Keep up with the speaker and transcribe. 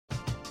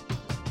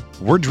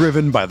We're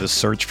driven by the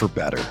search for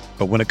better.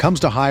 But when it comes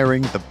to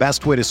hiring, the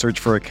best way to search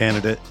for a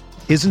candidate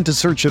isn't to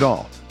search at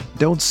all.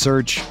 Don't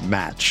search,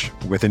 match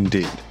with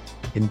Indeed.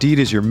 Indeed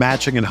is your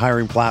matching and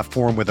hiring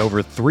platform with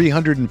over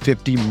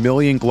 350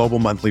 million global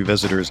monthly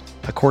visitors,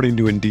 according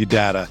to Indeed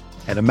data,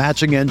 and a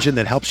matching engine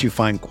that helps you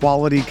find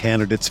quality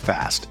candidates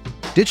fast.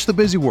 Ditch the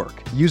busy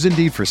work. Use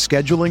Indeed for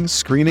scheduling,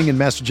 screening, and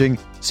messaging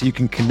so you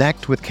can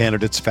connect with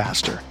candidates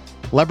faster.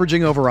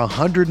 Leveraging over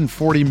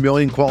 140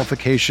 million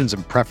qualifications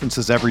and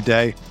preferences every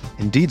day,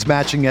 Indeed's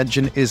matching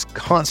engine is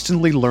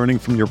constantly learning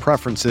from your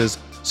preferences,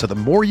 so the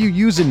more you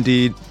use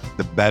Indeed,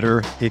 the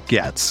better it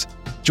gets.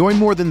 Join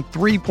more than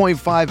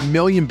 3.5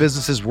 million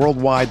businesses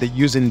worldwide that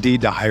use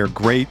Indeed to hire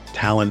great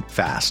talent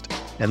fast.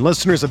 And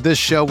listeners of this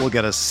show will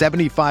get a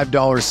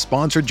 $75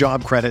 sponsored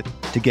job credit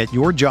to get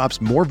your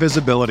jobs more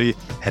visibility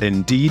at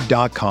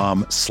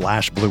Indeed.com/Blue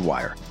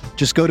Wire.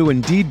 Just go to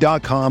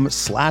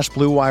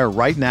Indeed.com/Blue Wire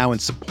right now and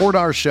support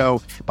our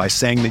show by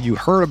saying that you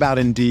heard about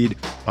Indeed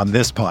on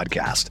this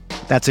podcast.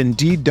 That's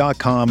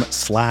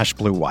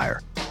Indeed.com/Blue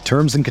Wire.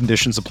 Terms and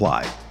conditions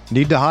apply.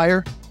 Need to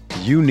hire?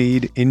 You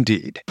need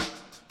Indeed. Play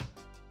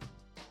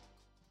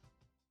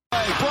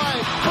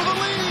for the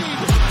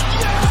lead.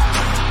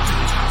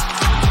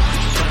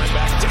 Coming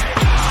back to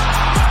taking flight.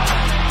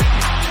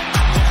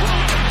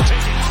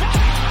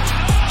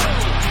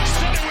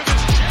 Set it with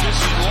his chest.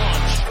 This is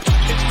launch.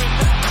 It's been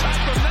that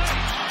type of night.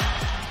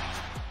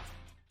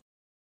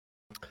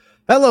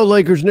 Hello,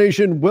 Lakers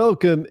Nation.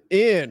 Welcome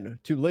in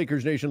to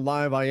Lakers Nation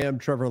Live. I am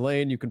Trevor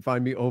Lane. You can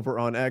find me over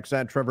on X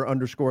at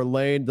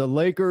Trevor_Lane. The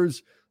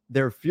Lakers,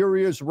 their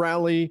furious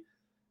rally,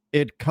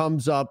 it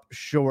comes up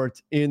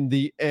short in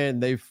the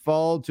end. They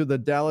fall to the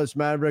Dallas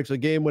Mavericks, a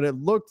game when it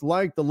looked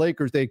like the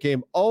Lakers, they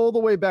came all the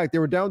way back. They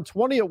were down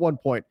 20 at one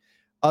point.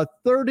 A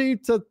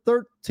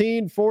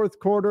 30-13 fourth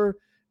quarter.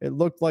 It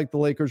looked like the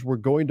Lakers were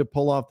going to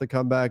pull off the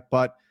comeback,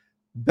 but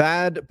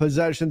bad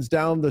possessions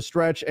down the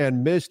stretch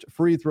and missed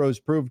free throws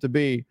proved to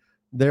be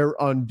their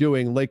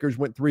undoing. Lakers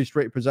went 3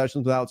 straight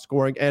possessions without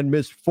scoring and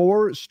missed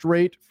 4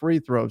 straight free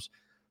throws.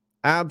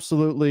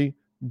 Absolutely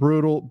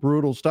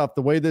brutal stuff.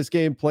 The way this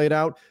game played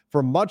out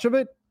for much of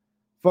it,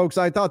 folks,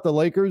 I thought the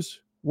Lakers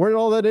weren't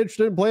all that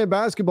interested in playing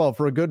basketball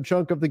for a good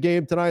chunk of the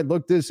game tonight.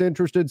 Looked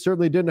disinterested,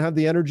 certainly didn't have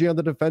the energy on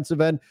the defensive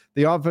end.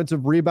 The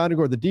offensive rebounding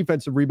or the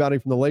defensive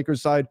rebounding from the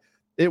Lakers side,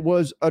 it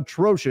was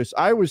atrocious.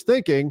 I was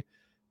thinking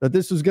that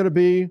this was going to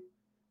be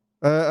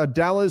a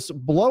Dallas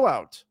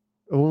blowout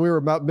when we were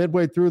about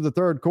midway through the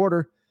third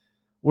quarter.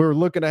 We were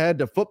looking ahead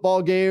to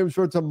football games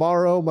for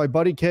tomorrow. My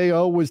buddy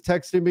KO was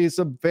texting me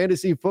some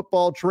fantasy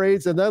football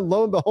trades, and then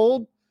lo and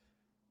behold,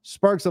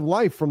 sparks of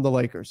life from the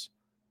Lakers.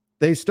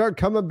 They start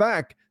coming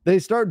back. They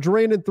start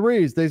draining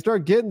threes. They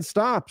start getting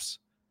stops.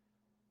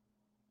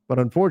 But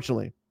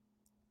unfortunately,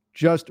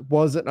 just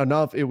wasn't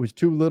enough. It was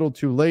too little,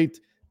 too late,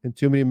 and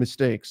too many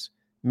mistakes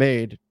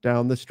made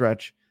down the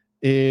stretch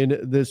in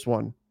this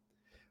one.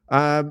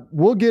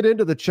 We'll get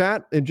into the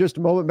chat in just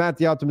a moment. Matt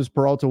the Optimist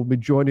Peralta will be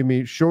joining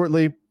me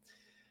shortly.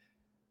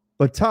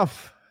 But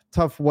tough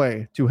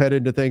way to head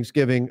into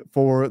Thanksgiving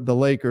for the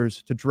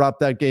Lakers to drop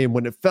that game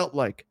when it felt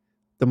like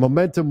the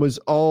momentum was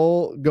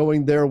all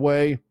going their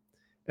way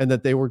and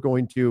that they were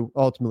going to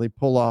ultimately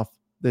pull off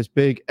this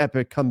big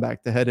epic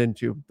comeback to head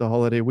into the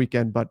holiday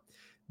weekend, but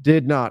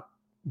did not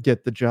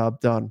get the job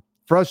done.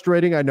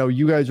 Frustrating. I know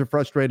you guys are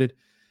frustrated.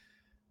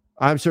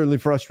 I'm certainly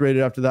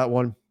frustrated after that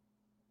one.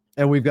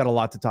 And we've got a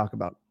lot to talk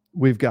about.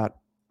 We've got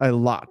a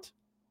lot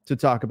to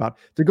talk about.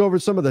 To go over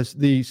some of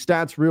the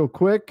stats real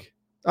quick.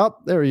 Oh,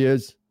 there he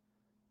is.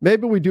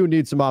 Maybe we do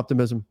need some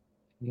optimism.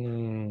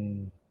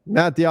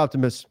 Matt the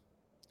Optimist,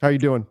 how are you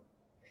doing?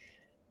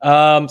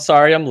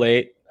 Sorry I'm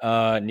late.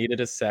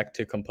 Needed a sec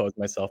to compose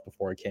myself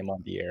before I came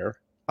on the air.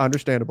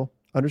 Understandable.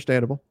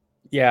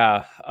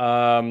 Yeah,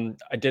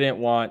 I didn't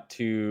want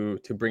to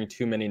bring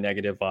too many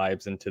negative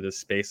vibes into the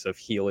space of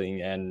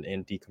healing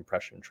and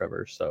decompression,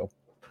 Trevor. So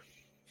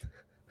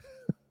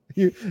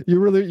you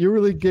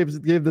really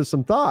gave this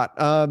some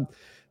thought.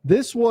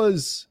 This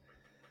was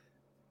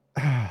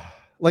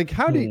like,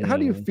 how do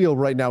you feel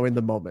right now in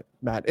the moment,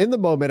 Matt? In the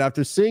moment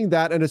after seeing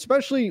that, and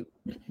especially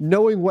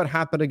knowing what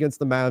happened against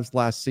the Mavs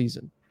last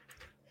season,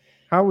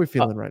 how are we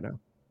feeling right now?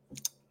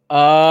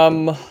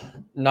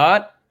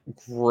 Not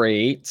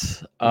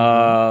great.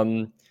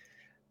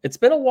 It's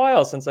been a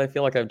while since I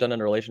feel like I've done a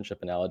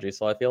relationship analogy,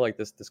 so I feel like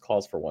this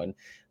calls for one.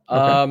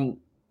 Okay.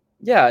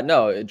 Yeah,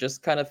 no, it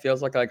just kind of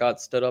feels like I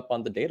got stood up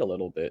on the date a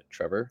little bit,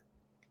 Trevor.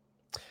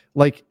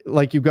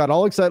 Like you got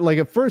all excited. Like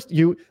at first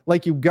you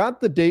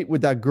got the date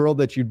with that girl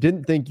that you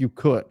didn't think you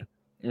could,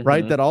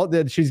 right?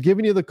 That she's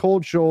giving you the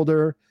cold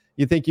shoulder.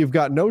 You think you've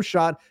got no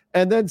shot.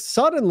 And then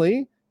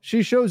suddenly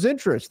she shows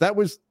interest. That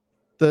was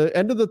the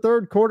end of the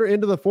third quarter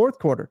into the fourth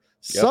quarter.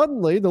 Yep.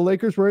 Suddenly the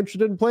Lakers were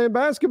interested in playing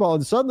basketball,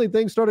 and suddenly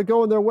things started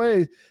going their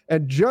way.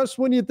 And just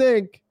when you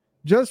think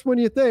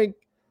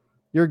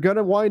you're going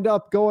to wind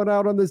up going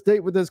out on this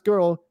date with this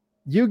girl,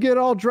 you get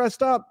all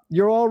dressed up,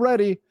 you're all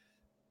ready,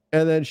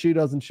 and then she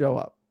doesn't show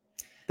up.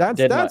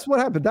 That's what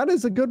happened. That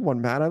is a good one,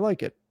 man. I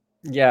like it.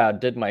 Yeah,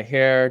 did my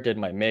hair, did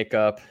my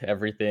makeup,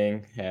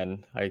 everything,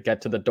 and I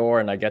get to the door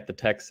and I get the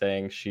text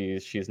saying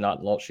she's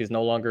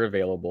no longer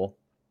available,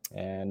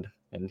 and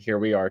here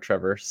we are,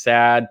 Trevor,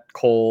 sad,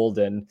 cold,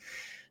 and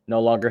no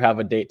longer have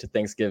a date to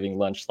Thanksgiving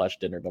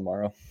lunch/dinner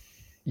tomorrow.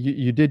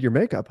 You did your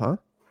makeup, huh?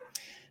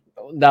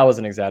 That was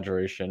an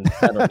exaggeration.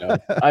 I don't know.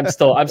 I'm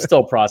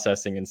still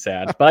processing and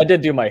sad, but I did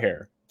do my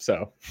hair,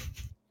 so.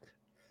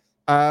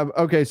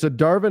 Okay, so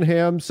Darvin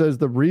Ham says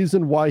the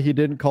reason why he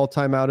didn't call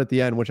timeout at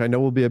the end, which I know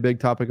will be a big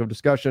topic of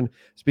discussion,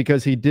 is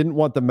because he didn't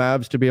want the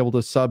Mavs to be able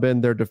to sub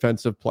in their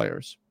defensive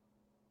players.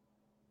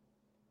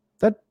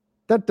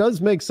 That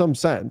does make some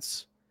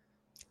sense.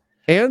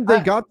 And they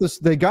got the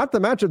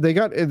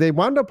matchup. They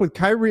wound up with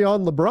Kyrie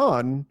on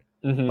LeBron.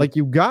 Mm-hmm. Like,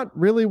 you got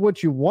really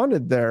what you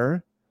wanted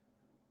there.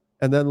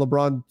 And then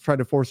LeBron tried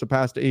to force a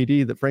pass to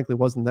AD that frankly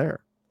wasn't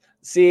there.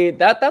 See,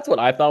 that's what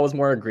I thought was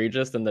more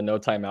egregious than the no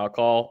timeout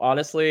call.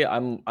 Honestly,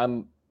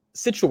 I'm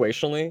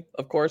situationally,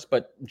 of course,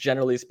 but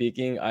generally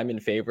speaking, I'm in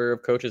favor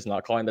of coaches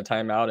not calling the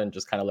timeout and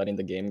just kind of letting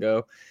the game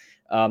go.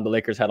 The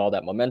Lakers had all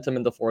that momentum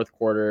in the fourth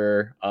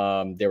quarter.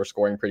 They were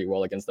scoring pretty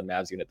well against the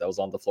Mavs unit that was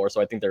on the floor. So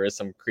I think there is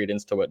some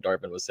credence to what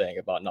Darvin was saying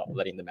about not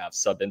letting the Mavs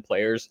sub in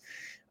players.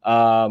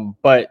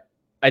 But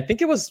I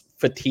think it was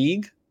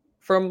fatigue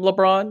from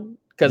LeBron,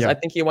 because I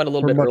think he went a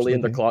little bit early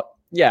in the clock.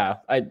 Yeah,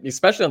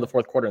 especially on the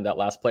fourth quarter in that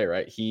last play,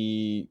 right?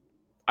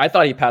 I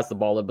thought he passed the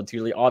ball a bit too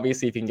early.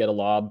 Obviously, if you can get a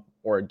lob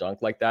or a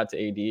dunk like that to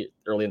AD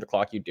early in the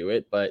clock, you do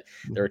it. But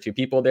there were two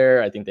people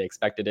there. I think they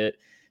expected it.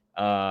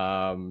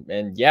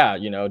 And yeah,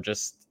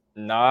 just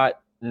not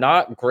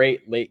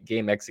great late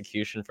game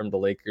execution from the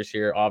Lakers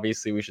here.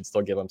 Obviously, we should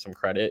still give them some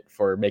credit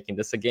for making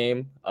this a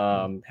game.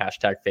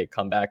 Hashtag fake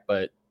comeback,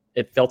 but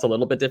it felt a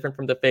little bit different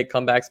from the fake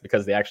comebacks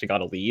because they actually got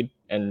a lead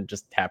and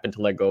just happened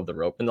to let go of the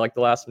rope in like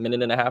the last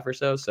minute and a half or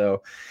so.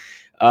 So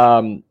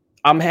I'm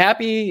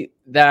happy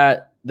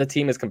that the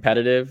team is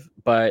competitive,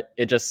 but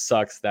it just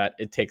sucks that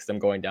it takes them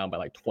going down by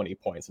like 20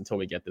 points until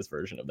we get this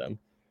version of them.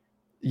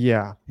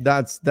 Yeah,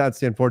 that's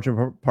the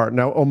unfortunate part.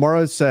 Now,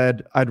 Omara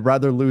said, I'd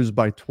rather lose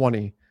by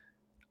 20.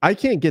 I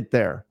can't get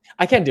there.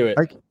 I can't do it.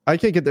 I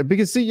can't get there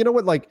because, see, you know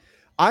what? Like,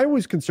 I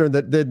was concerned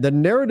that the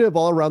narrative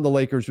all around the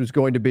Lakers was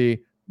going to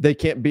be they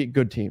can't beat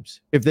good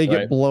teams if they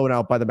get blown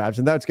out by the Mavs.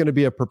 And that's going to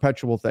be a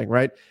perpetual thing,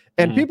 right?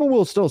 And people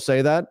will still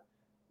say that.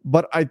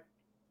 But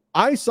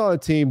I saw a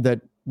team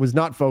that was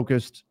not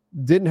focused,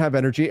 didn't have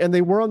energy, and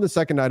they were on the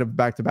second night of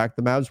back-to-back.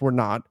 The Mavs were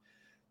not.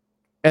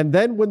 And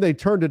then when they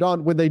turned it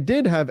on, when they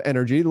did have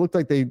energy, it looked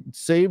like they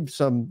saved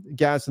some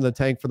gas in the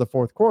tank for the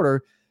fourth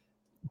quarter.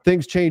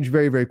 Things changed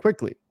very, very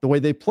quickly. The way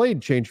they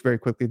played changed very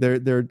quickly.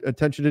 Their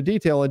attention to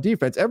detail and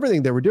defense,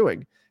 everything they were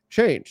doing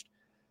changed.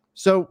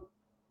 So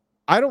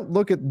I don't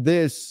look at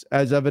this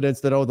as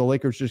evidence that, the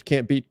Lakers just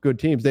can't beat good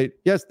teams.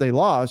 They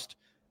lost,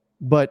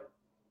 but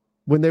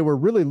when they were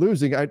really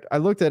losing, I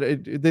looked at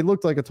it, they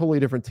looked like a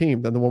totally different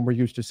team than the one we're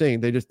used to seeing.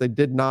 They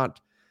did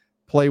not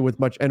play with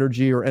much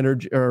energy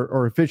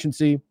or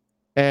efficiency.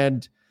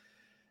 And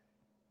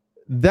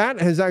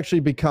that has actually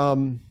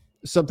become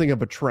something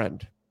of a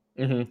trend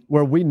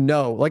where we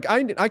know, like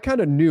I kind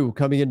of knew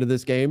coming into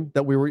this game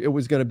that it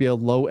was going to be a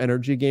low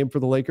energy game for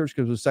the Lakers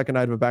because it was the second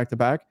night of a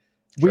back-to-back.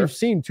 Sure. We've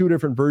seen two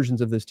different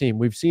versions of this team.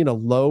 We've seen a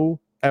low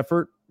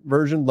effort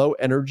version, low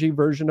energy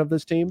version of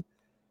this team.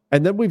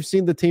 And then we've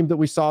seen the team that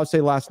we saw,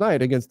 say, last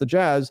night against the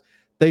Jazz.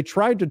 They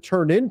tried to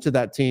turn into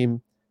that team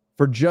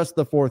for just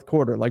the fourth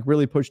quarter, like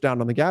really push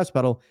down on the gas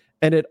pedal,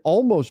 and it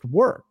almost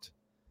worked.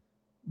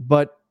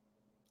 But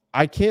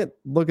I can't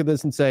look at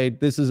this and say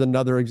this is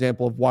another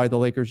example of why the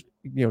Lakers,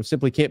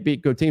 simply can't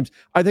beat good teams.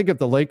 I think if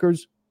the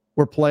Lakers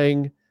were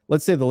playing,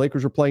 let's say the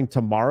Lakers were playing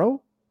tomorrow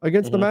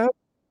against the Mavs,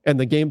 and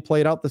the game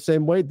played out the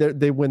same way,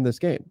 they win this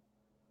game.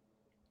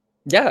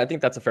 Yeah, I think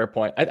that's a fair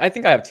point. I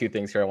think I have two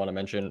things here I want to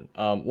mention.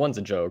 One's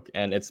a joke,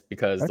 and it's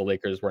because the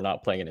Lakers were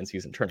not playing an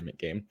in-season tournament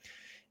game.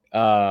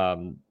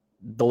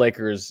 The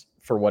Lakers,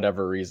 for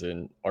whatever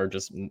reason, are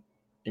just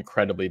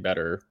incredibly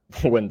better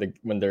when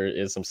there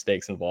is some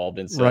stakes involved.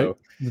 And so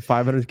the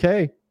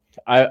 $500K.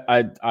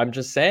 I'm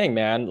just saying,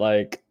 man,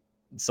 like,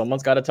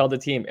 someone's got to tell the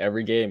team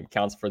every game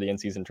counts for the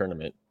in-season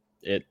tournament.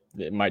 It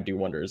might do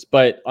wonders.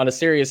 But on a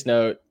serious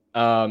note,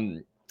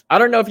 I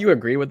don't know if you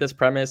agree with this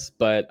premise,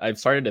 but I've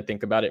started to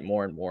think about it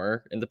more and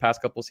more in the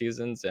past couple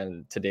seasons,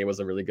 and today was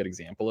a really good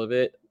example of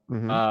it.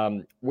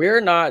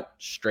 We're not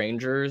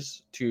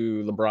strangers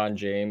to LeBron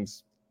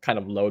James kind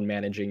of load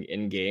managing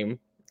in game.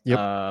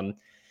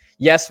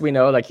 Yes, we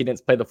know like he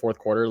didn't play the fourth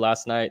quarter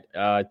last night.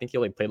 I think he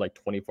only played like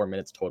 24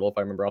 minutes total, if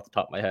I remember off the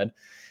top of my head.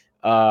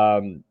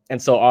 And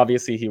so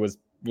obviously he was,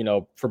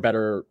 for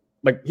better,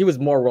 like he was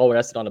more well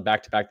rested on a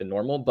back-to-back than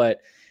normal, but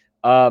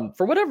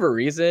for whatever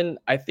reason,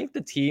 I think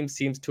the team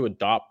seems to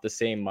adopt the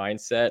same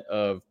mindset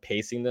of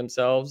pacing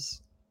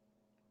themselves,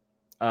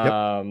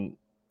 and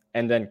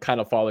then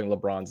kind of following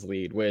LeBron's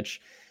lead,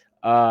 which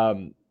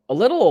a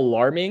little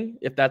alarming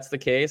if that's the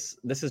case.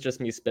 This is just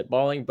me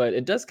spitballing, but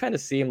it does kind of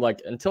seem like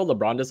until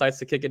LeBron decides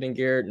to kick it in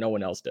gear, no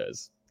one else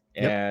does.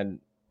 And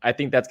I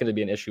think that's going to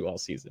be an issue all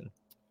season.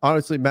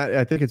 Honestly, Matt,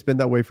 I think it's been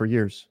that way for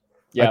years.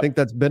 I think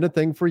that's been a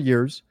thing for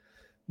years.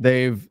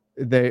 If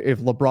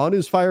LeBron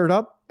is fired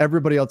up,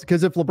 everybody else,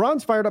 because if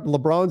LeBron's fired up and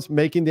LeBron's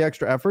making the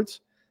extra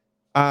efforts,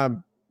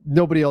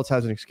 nobody else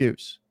has an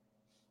excuse.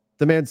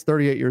 The man's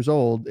 38 years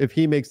old. If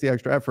he makes the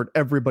extra effort,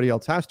 everybody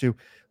else has to.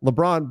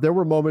 LeBron, there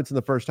were moments in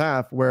the first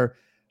half where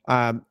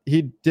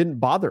he didn't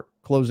bother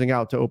closing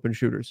out to open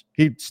shooters.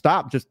 He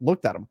stopped, just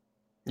looked at them.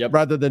 Yep.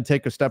 Rather than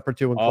take a step or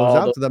two and close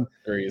out to them.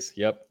 Threes.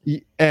 Yep.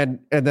 And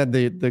then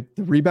the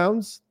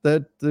rebounds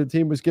that the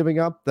team was giving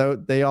up,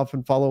 they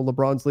often follow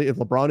LeBron's lead. If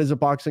LeBron isn't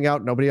boxing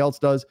out, nobody else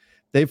does.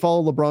 They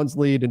follow LeBron's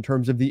lead in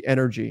terms of the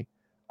energy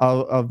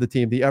of the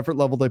team, the effort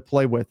level they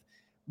play with,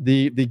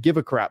 the give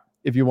a crap,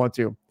 if you want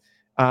to.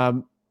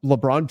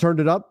 LeBron turned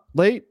it up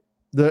late.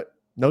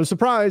 No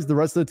surprise, the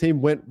rest of the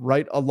team went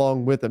right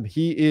along with him.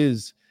 He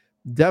is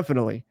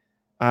definitely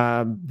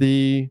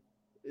the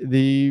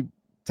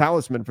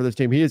talisman for this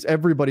team.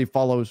 Everybody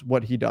follows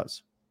what he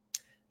does.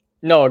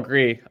 No,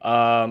 agree.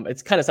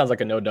 It kind of sounds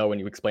like a no when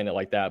you explain it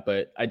like that,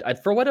 but I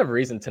for whatever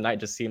reason tonight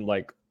just seemed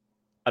like,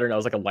 I don't know, it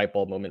was like a light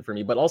bulb moment for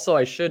me. But also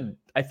I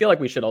feel like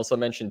we should also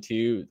mention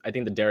too, I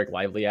think the Derek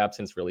Lively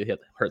absence really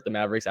hurt the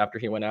Mavericks after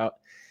he went out.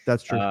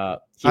 That's true. I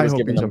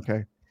hope he's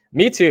okay.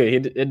 Me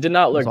too. It did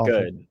not look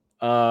good.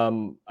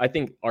 I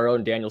think our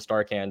own Daniel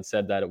Starkan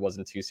said that it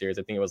wasn't too serious.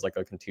 I think it was like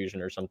a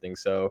contusion or something.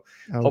 So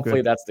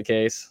hopefully that's the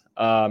case.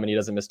 And he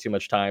doesn't miss too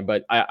much time.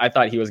 But I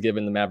thought he was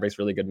giving the Mavericks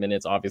really good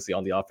minutes, obviously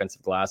on the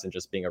offensive glass and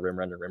just being a rim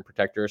runner, rim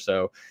protector.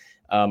 So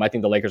I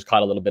think the Lakers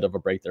caught a little bit of a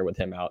break there with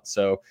him out.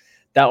 So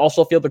that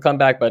also fueled the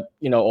comeback. But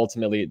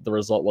ultimately the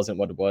result wasn't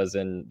what it was,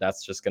 and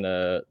that's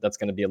gonna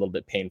be a little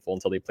bit painful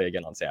until they play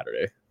again on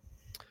Saturday.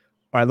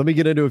 All right, let me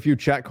get into a few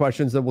chat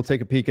questions, then we'll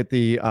take a peek at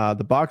the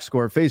box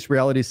score. Face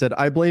Reality said,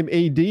 I blame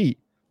AD.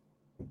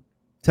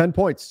 10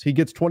 points. He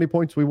gets 20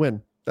 points, we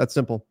win. That's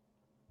simple.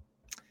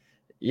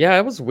 Yeah,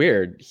 it was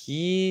weird.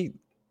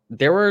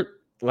 There were,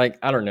 like,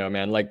 I don't know,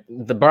 man. Like,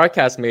 the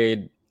broadcast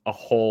made a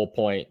whole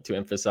point to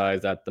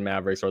emphasize that the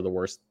Mavericks are the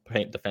worst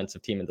paint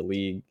defensive team in the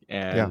league.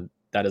 And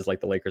that is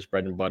like the Lakers'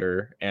 bread and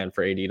butter. And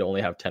for AD to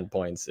only have 10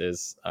 points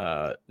is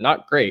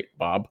not great,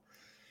 Bob.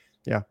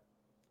 Yeah.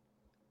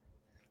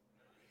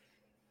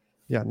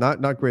 Yeah,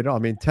 not great at all. I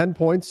mean, 10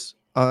 points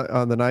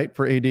on the night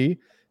for AD.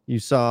 You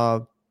saw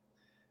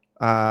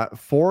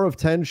 4 of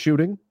 10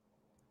 shooting,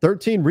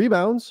 13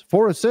 rebounds,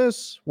 4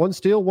 assists, 1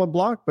 steal, 1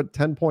 block, but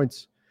 10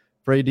 points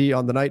for AD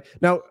on the night.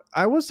 Now,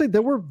 I will say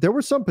there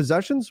were some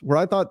possessions where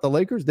I thought the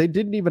Lakers, they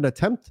didn't even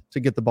attempt to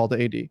get the ball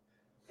to AD.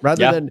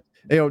 Rather than,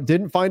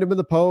 didn't find him in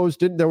the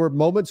post. There were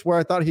moments where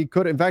I thought he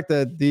could. In fact,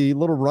 the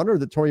little runner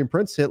that Taurean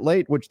Prince hit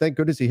late, which thank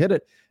goodness he hit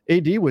it.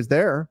 AD was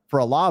there for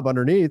a lob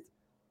underneath.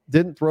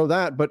 Didn't throw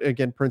that, but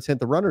again, Prince hit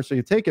the runner, so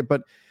you take it.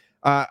 But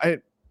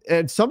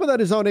and some of that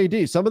is on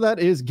AD. Some of that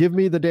is give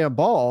me the damn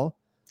ball.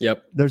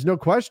 Yep. There's no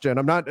question.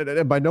 I'm not,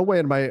 by no way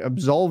am I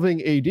absolving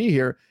AD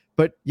here,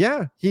 but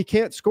yeah, he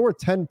can't score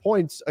 10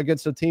 points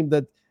against a team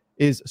that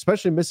is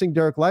especially missing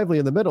Derek Lively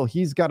in the middle.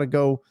 He's got to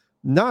go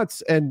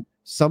nuts. And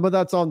some of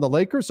that's on the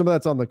Lakers, some of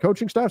that's on the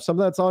coaching staff, some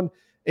of that's on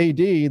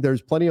AD.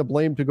 There's plenty of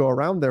blame to go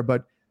around there.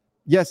 But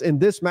yes, in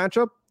this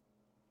matchup,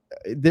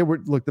 the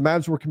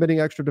Mavs were committing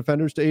extra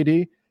defenders to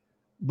AD.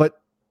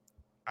 But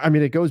I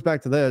mean, it goes back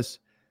to this.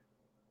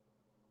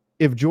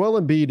 If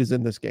Joel Embiid is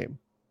in this game,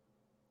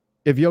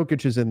 if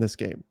Jokic is in this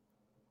game,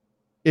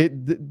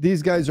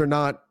 these guys are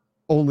not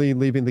only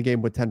leaving the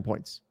game with 10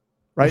 points.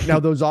 Right now,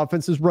 those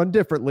offenses run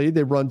differently.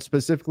 They run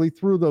specifically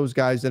through those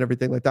guys and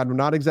everything like that. I'm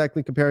not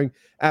exactly comparing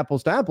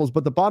apples to apples,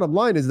 but the bottom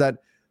line is that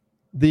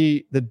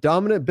the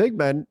dominant big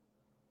men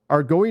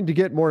are going to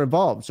get more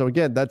involved. So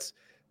again,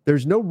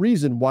 there's no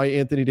reason why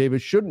Anthony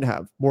Davis shouldn't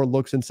have more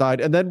looks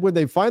inside. And then when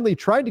they finally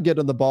tried to get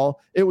on the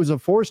ball, it was a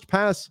forced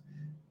pass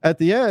at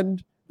the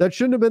end that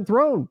shouldn't have been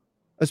thrown,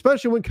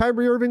 especially when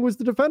Kyrie Irving was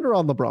the defender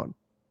on LeBron.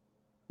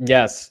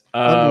 Yes.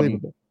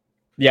 Unbelievable.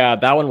 Yeah,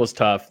 that one was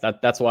tough.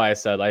 That's why I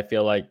said I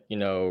feel like,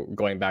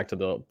 going back to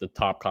the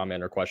top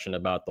comment or question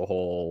about the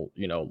whole,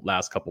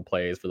 last couple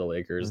plays for the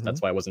Lakers. Mm-hmm.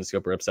 That's why I wasn't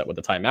super upset with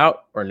the timeout,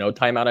 or no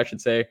timeout, I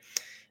should say.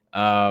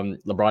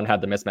 LeBron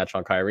had the mismatch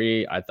on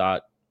Kyrie. I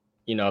thought,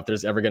 if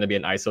there's ever going to be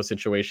an ISO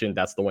situation,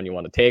 that's the one you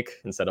want to take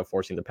instead of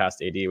forcing the pass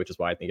to AD, which is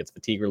why I think it's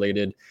fatigue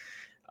related.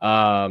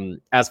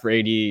 As for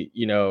AD,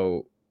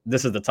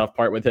 this is the tough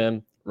part with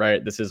him,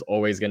 right? This is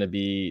always going to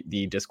be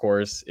the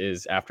discourse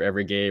is after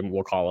every game,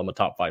 we'll call him a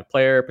top 5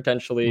 player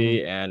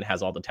potentially, and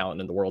has all the talent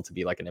in the world to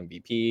be like an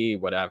MVP,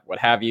 what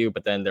have you.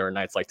 But then there are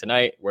nights like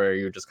tonight where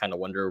you just kind of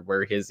wonder,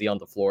 where is he on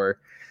the floor?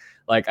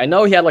 Like, I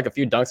know he had like a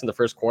few dunks in the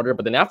first quarter,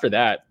 but then after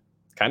that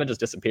kind of just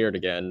disappeared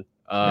again.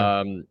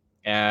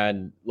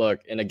 And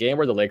look, in a game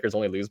where the Lakers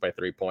only lose by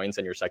 3 points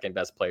and your second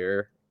best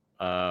player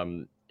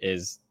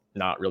is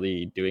not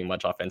really doing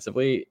much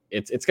offensively,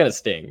 it's going to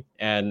sting.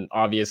 And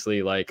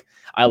obviously, like,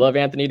 I love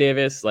Anthony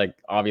Davis. Like,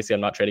 obviously, I'm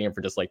not trading him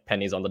for just like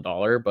pennies on the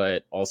dollar,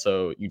 but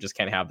also you just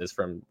can't have this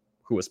from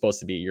who was supposed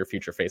to be your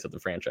future face of the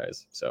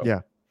franchise. So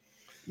yeah,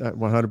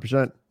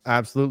 100%.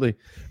 Absolutely.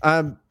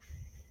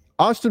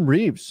 Austin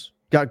Reeves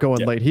got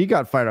going late. He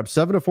got fired up.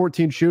 7 of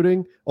 14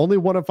 shooting, only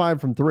 1 of 5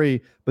 from 3,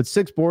 but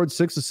 6 boards,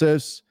 6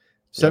 assists,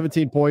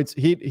 17 points.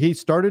 He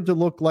started to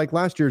look like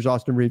last year's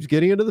Austin Reeves,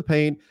 getting into the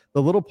paint,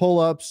 the little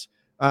pull-ups,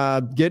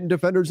 getting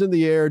defenders in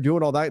the air,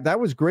 doing all that. That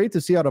was great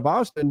to see out of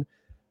Austin.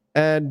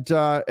 And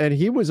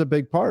he was a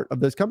big part of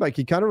this comeback.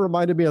 He kind of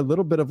reminded me a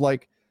little bit of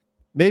like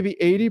maybe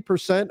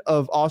 80%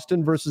 of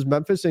Austin versus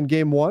Memphis in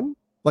game 1.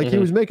 Like he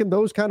was making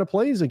those kind of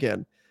plays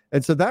again.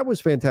 And so that was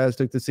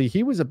fantastic to see.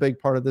 He was a big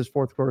part of this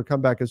fourth quarter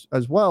comeback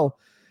as well.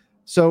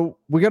 So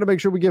we got to make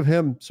sure we give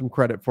him some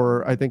credit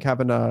for, I think,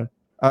 having a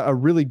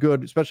really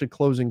good, especially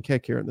closing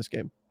kick here in this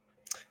game.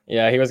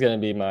 Yeah, he was going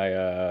to be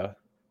my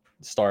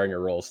star in your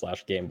role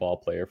 / game ball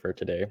player for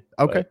today.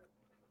 Okay.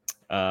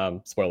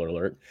 But, spoiler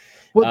alert.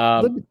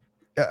 Well,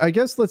 I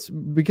guess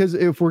because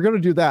if we're going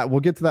to do that, we'll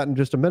get to that in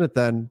just a minute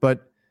then.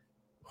 But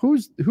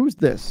who's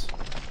this?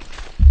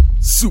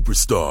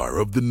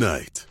 Superstar of the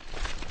night.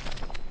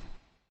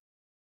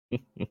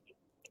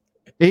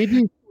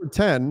 80 for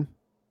 10.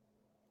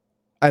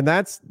 And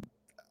that's,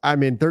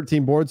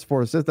 13 boards,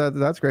 4 assists.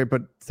 That's great,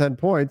 but 10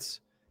 points.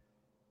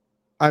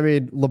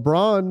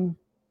 LeBron,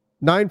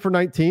 9 for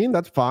 19.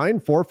 That's fine.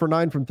 4 for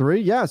 9 from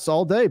 3. Yes,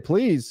 all day,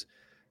 please.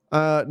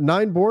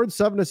 9 boards,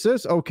 7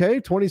 assists. Okay.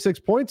 26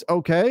 points.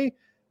 Okay.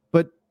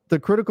 But the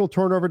critical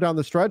turnover down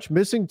the stretch,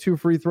 missing 2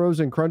 free throws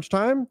in crunch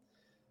time.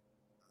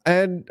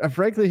 And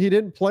frankly, he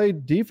didn't play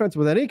defense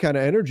with any kind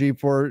of energy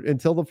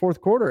until the fourth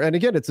quarter. And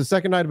again, it's the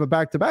second night of a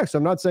back-to-back. So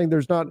I'm not saying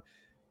there's not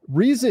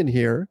reason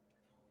here.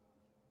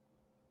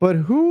 But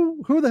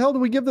who the hell do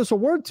we give this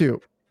award to?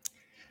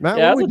 Matt,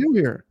 what do we do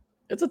here?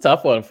 It's a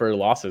tough one for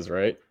losses,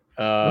 right?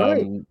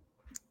 Right.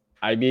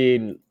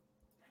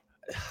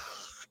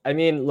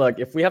 Look,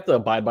 if we have to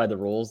abide by the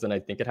rules, then I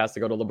think it has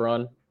to go to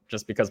LeBron,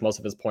 just because most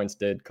of his points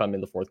did come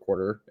in the fourth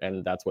quarter,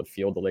 and that's what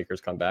fueled the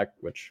Lakers comeback,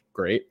 which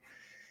great.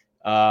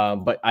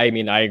 But I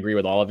agree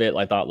with all of it.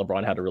 I thought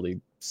LeBron had a really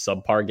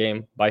subpar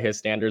game by his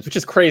standards, which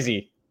is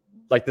crazy.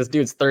 Like, this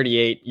dude's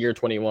 38, year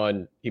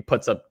 21. He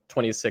puts up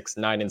 26,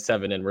 9, and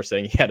 7, and we're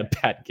saying he had a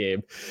bad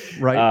game.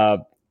 Right.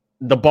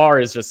 The bar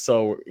is just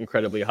so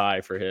incredibly high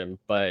for him.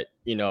 But,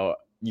 you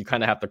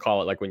kind of have to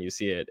call it like when you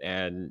see it.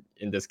 And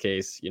in this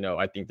case,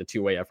 I think the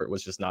two-way effort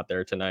was just not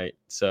there tonight.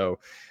 So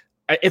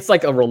it's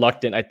like a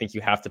reluctant, I think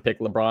you have to pick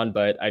LeBron.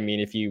 But,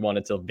 if you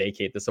wanted to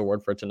vacate this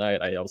award for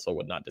tonight, I also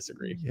would not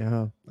disagree.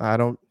 Yeah, I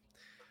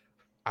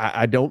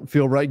don't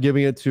feel right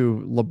giving it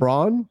to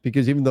LeBron,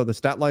 because even though the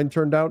stat line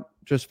turned out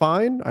just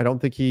fine, I don't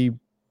think the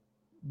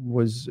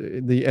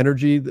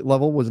energy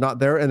level was not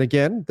there. And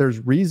again,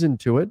 there's reason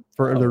to it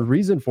there's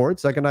reason for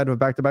it. Second night of a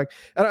back-to-back.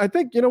 And I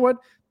think, you know what,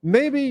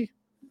 maybe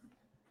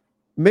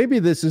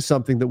this is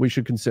something that we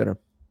should consider.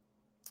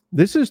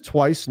 This is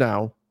twice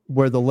now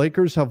where the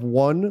Lakers have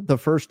won the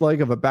first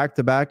leg of a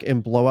back-to-back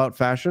in blowout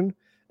fashion.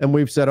 And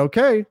we've said,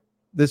 okay,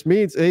 this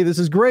means, hey, this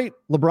is great.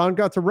 LeBron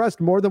got to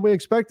rest more than we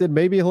expected.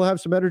 Maybe he'll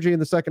have some energy in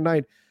the second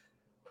night.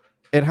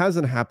 It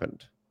hasn't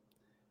happened.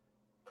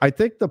 I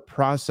think the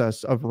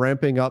process of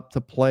ramping up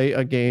to play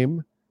a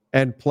game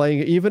and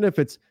playing, even if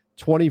it's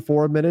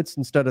 24 minutes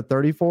instead of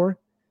 34,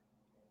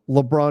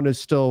 LeBron is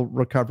still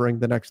recovering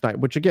the next night,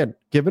 which again,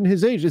 given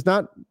his age,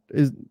 that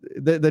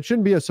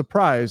shouldn't be a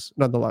surprise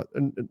nonetheless.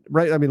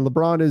 Right?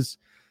 LeBron is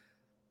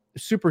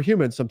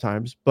superhuman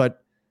sometimes,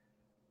 but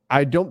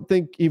I don't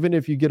think even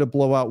if you get a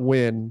blowout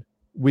win,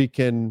 we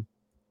can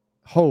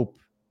hope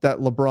that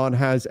LeBron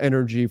has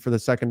energy for the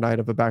second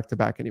night of a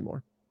back-to-back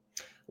anymore.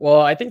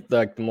 Well, I think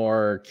the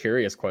more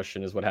curious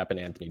question is what happened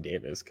to Anthony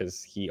Davis,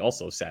 because he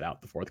also sat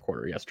out the fourth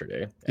quarter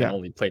yesterday and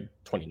only played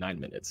 29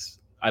 minutes.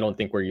 I don't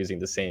think we're using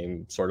the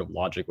same sort of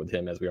logic with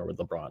him as we are with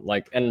LeBron.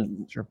 Let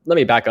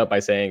me back up by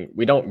saying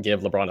we don't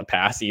give LeBron a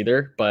pass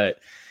either, but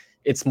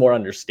it's more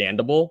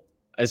understandable.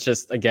 It's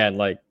just, again,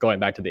 like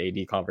going back to the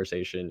AD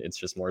conversation, it's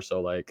just more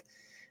so like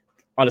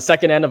on a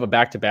second end of a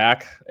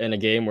back-to-back in a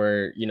game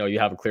where, you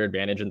have a clear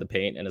advantage in the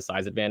paint and a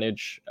size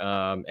advantage,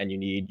 and you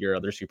need your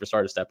other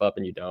superstar to step up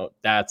and you don't.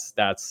 That's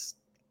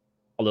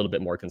a little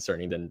bit more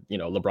concerning than,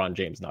 LeBron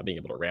James not being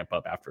able to ramp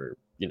up after,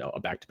 a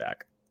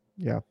back-to-back.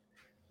 Yeah.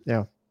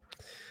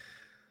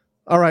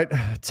 All right.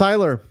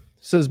 Tyler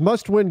says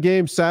must-win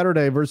game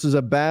Saturday versus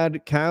a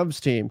bad Cavs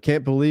team.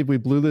 Can't believe we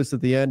blew this at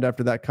the end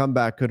after that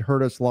comeback could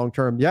hurt us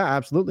long-term. Yeah,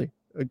 absolutely.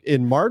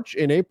 In March,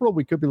 in April,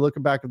 we could be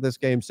looking back at this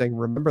game saying,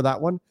 remember that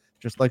one?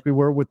 Just like we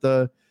were with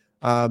the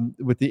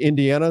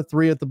Indiana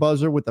 3 at the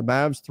buzzer, with the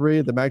Mavs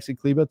 3, the Maxi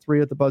Kleber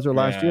 3 at the buzzer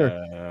last year.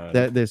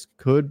 That this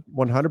could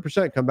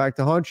 100% come back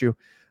to haunt you.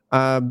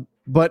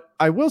 But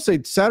I will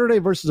say Saturday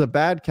versus a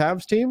bad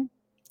Cavs team,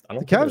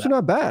 the Cavs are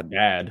not bad.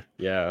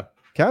 Yeah.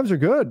 Cavs are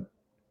good.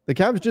 The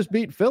Cavs just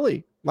beat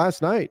Philly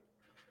last night.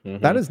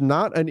 Mm-hmm. That is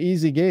not an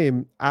easy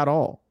game at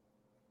all.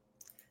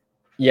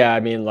 Yeah,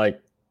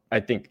 I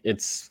think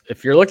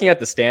if you're looking at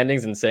the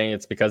standings and saying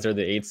it's because they're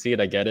the 8th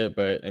seed, I get it.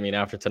 But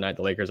after tonight,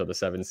 the Lakers are the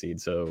 7th seed.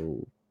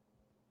 So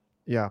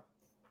yeah.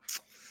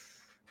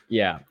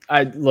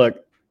 I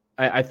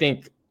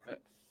think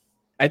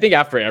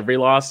after every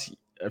loss,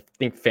 I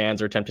think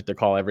fans are tempted to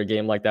call every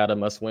game like that a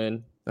must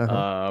win.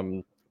 Uh-huh.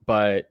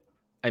 But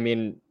I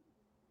mean,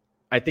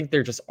 I think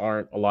there just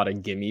aren't a lot of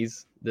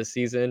gimmies this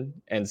season.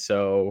 And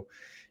so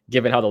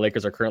given how the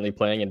Lakers are currently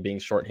playing and being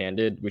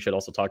shorthanded, we should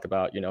also talk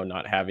about,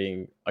 not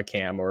having a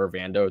Cam or a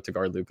Vando to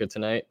guard Luka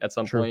tonight at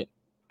some point.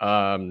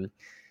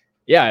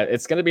 Yeah,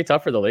 it's going to be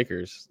tough for the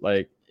Lakers.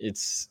 Like,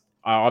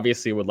 I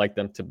obviously would like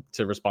them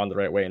to respond the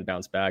right way and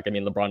bounce back. I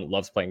mean, LeBron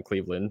loves playing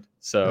Cleveland,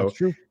 so That's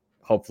true.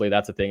 Hopefully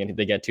that's a thing, and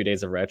they get 2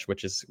 days of rest,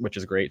 which is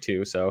great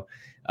too. So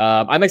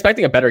I'm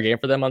expecting a better game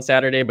for them on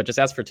Saturday. But just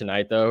as for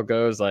tonight, though,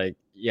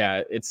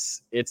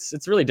 it's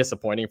really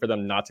disappointing for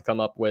them not to come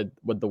up with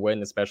the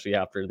win, especially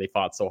after they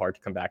fought so hard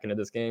to come back into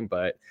this game.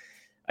 But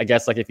I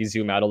guess if you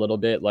zoom out a little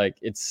bit,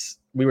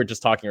 we were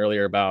just talking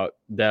earlier about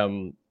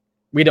them.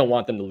 We don't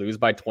want them to lose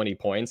by 20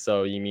 points.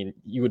 So you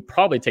would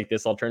probably take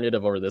this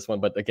alternative over this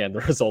one, but again, the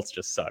results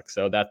just suck.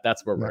 So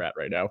that's where we're at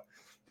right now.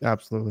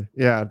 Absolutely.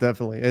 Yeah,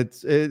 definitely.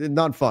 It's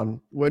not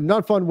fun.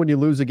 Not fun when you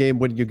lose a game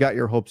when you got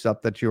your hopes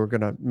up that you were going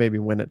to maybe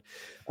win it.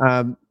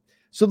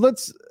 So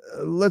let's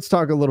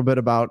talk a little bit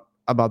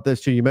about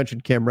this too. You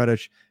mentioned Cam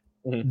Reddish.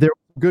 Mm-hmm. There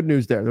was good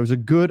news there. There was a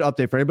good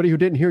update for anybody who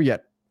didn't hear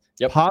yet.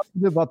 Yep.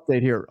 Positive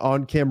update here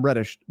on Cam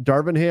Reddish.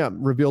 Darvin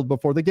Ham revealed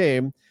before the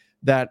game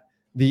that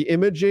the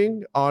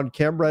imaging on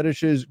Cam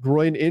Reddish's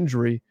groin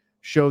injury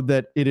showed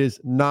that it is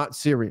not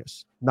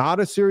serious. Not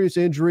a serious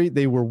injury.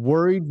 They were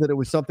worried that it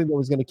was something that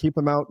was going to keep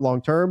him out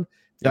long term.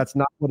 That's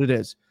not what it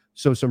is.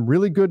 So some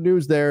really good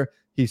news there.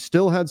 He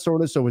still had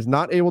soreness, so was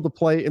not able to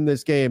play in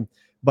this game,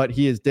 but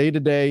he is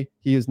day-to-day.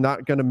 He is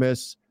not going to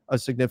miss a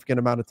significant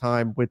amount of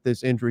time with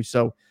this injury.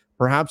 So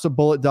perhaps a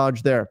bullet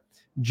dodge there.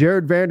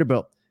 Jared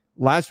Vanderbilt.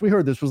 Last we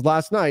heard, this was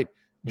last night,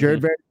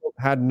 Jared Vanderbilt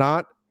had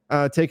not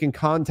taken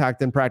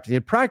contact in practice. He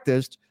had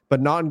practiced,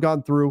 but not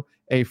gone through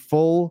a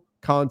full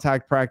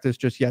contact practice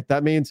just yet.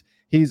 That means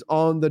he's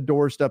on the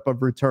doorstep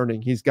of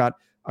returning. He's got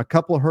a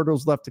couple of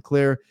hurdles left to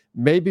clear.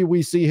 Maybe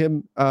we see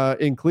him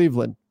in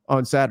Cleveland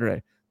on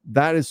Saturday.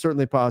 That is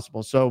certainly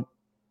possible. So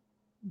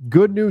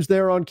good news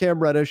there on Cam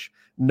Reddish.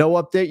 No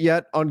update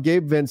yet on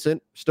Gabe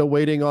Vincent. Still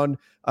waiting on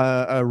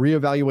a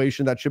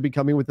reevaluation that should be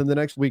coming within the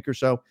next week or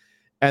so.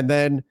 And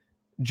then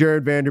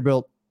Jared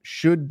Vanderbilt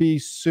should be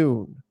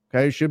soon.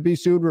 Okay, should be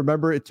soon.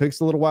 Remember, it takes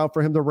a little while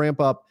for him to ramp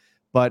up,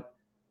 but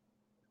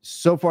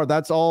so far,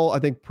 that's all, I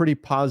think, pretty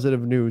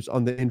positive news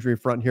on the injury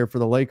front here for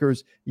the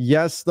Lakers.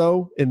 Yes,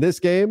 though, in this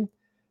game,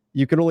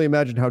 you can only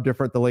imagine how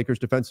different the Lakers'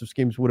 defensive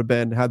schemes would have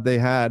been had they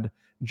had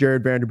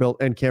Jared Vanderbilt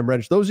and Cam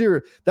Reddish.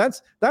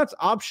 That's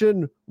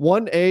option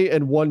 1A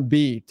and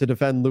 1B to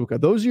defend Luka.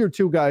 Those are your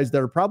two guys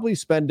that are probably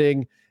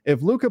spending,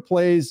 if Luka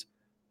plays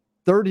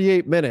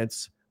 38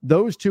 minutes,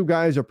 those two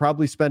guys are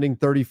probably spending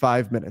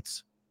 35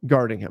 minutes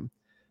guarding him.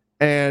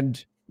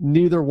 And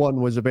neither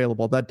one was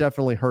available. That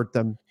definitely hurt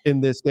them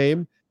in this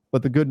game.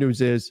 But the good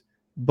news is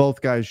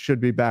both guys should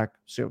be back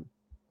soon.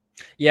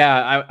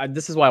 Yeah,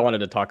 this is why I wanted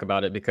to talk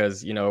about it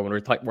because, when we're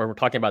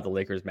talking about the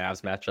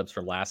Lakers-Mavs matchups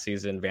from last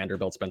season,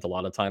 Vanderbilt spent a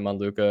lot of time on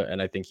Luka,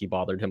 and I think he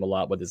bothered him a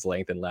lot with his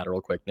length and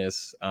lateral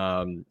quickness.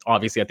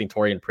 Obviously, I think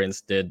Taurean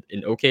Prince did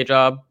an okay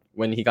job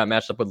when he got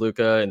matched up with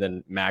Luka, and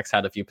then Max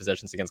had a few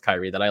possessions against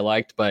Kyrie that I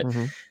liked. But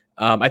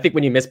I think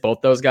when you miss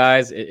both those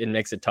guys, it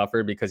makes it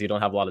tougher because you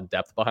don't have a lot of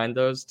depth behind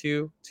those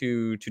two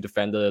to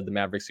defend the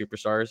Maverick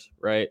superstars,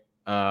 right?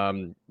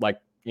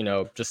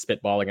 Just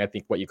spitballing, I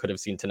think what you could have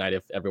seen tonight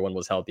if everyone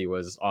was healthy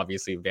was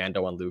obviously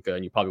Vando on Luka,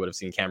 and you probably would have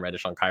seen Cam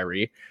Reddish on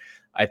Kyrie.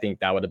 I think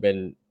that would have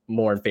been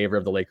more in favor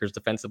of the Lakers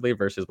defensively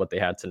versus what they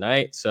had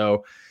tonight.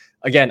 So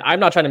again,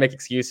 I'm not trying to make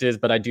excuses,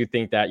 but I do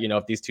think that,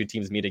 if these two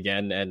teams meet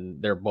again and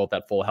they're both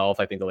at full health,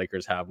 I think the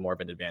Lakers have more of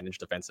an advantage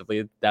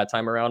defensively that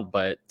time around.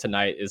 But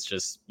tonight is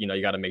just,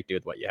 you got to make do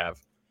with what you have.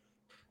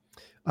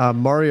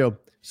 Mario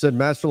said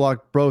Masterlock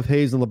both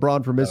Hayes and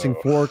LeBron for missing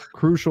 4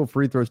 crucial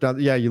free throws down.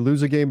 Yeah, you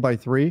lose a game by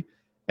 3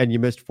 and you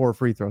missed 4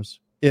 free throws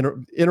in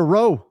a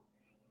row.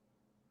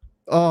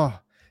 Oh,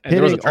 and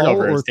hitting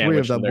all or 3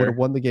 of them would have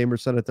won the game or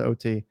sent it to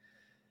OT.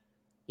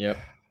 Yep.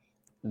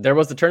 There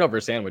was the turnover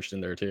sandwiched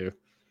in there too.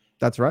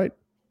 That's right.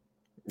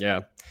 Yeah.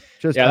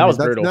 That was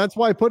brutal. That's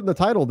why I put in the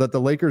title that the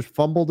Lakers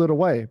fumbled it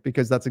away,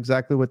 because that's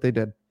exactly what they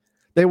did.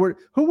 They were,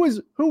 who was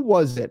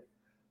it?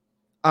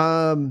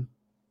 In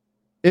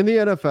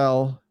the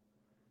NFL,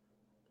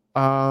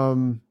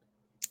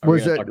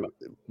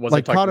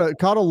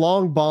 caught a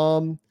long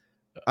bomb,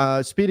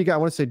 speedy guy. I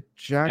want to say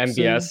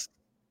Jackson. MVS.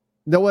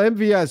 No,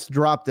 MVS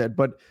dropped it,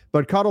 but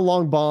caught a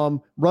long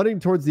bomb running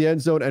towards the end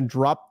zone and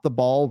dropped the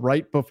ball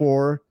right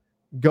before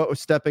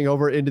stepping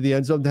over into the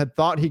end zone. Had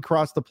thought he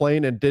crossed the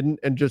plane and didn't,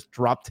 and just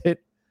dropped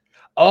it.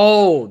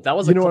 Oh, that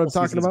was, you know what I'm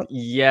talking about?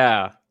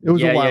 Yeah, it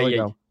was a while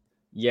ago.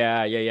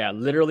 Yeah.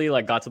 Literally,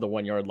 got to the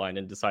 1 yard line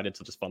and decided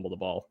to just fumble the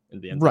ball in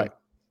the end zone. Right.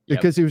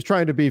 Because he was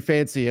trying to be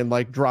fancy and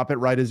drop it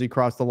right as he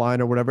crossed the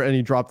line or whatever, and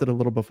he dropped it a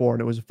little before,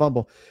 and it was a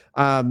fumble.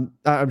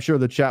 I'm sure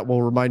the chat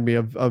will remind me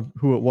of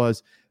who it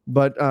was,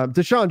 but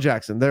Deshaun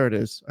Jackson, there it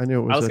is. I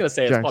knew it was. I was going to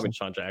say Jackson. It's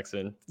probably Deshaun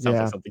Jackson. Sounds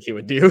like something he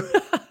would do.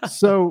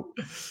 So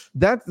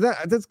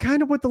that's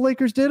kind of what the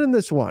Lakers did in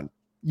this one.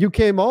 You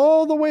came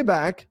all the way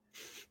back,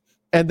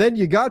 and then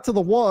you got to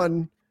the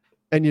 1,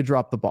 and you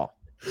dropped the ball.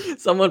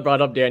 Someone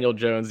brought up Daniel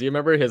Jones. Do you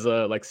remember his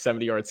like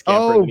 70-yard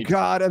scamper? Oh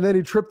God! And then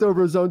he tripped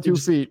over his own 2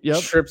 feet. Yep,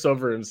 trips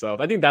over himself.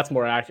 I think that's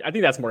more accurate. I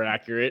think that's more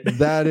accurate.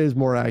 that is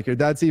more accurate.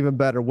 That's even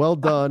better. Well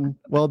done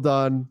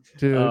to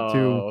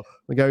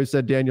the guy who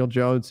said Daniel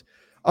Jones.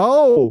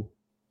 Oh,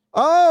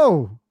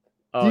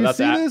 do you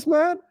see this,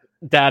 man?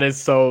 That is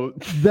so.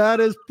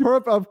 That is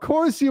perfect. Of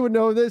course, you would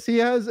know this. He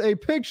has a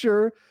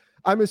picture.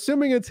 I'm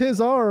assuming it's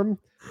his arm.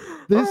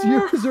 This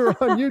user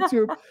on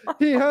YouTube,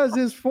 he has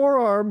his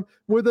forearm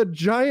with a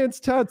Giants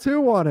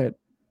tattoo on it.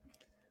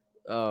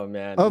 Oh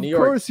man! Of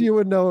course, you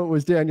would know it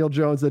was Daniel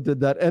Jones that did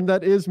that, and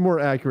that is more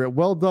accurate.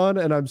 Well done,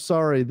 and I'm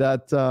sorry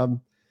that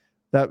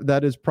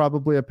that is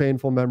probably a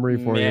painful memory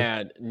for you.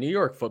 Man, New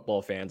York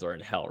football fans are in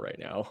hell right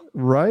now.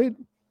 Right?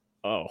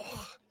 Oh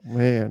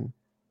man,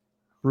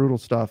 brutal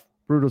stuff.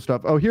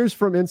 Oh, here's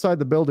from inside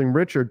the building.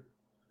 Richard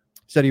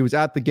said he was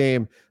at the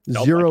game.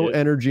 Zero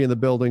energy in the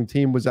building.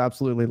 Team was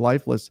absolutely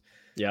lifeless.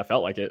 Yeah,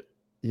 felt like it.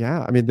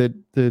 Yeah, I mean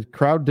the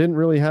crowd didn't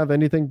really have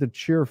anything to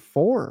cheer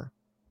for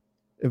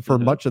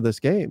much of this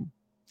game.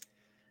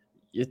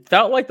 It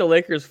felt like the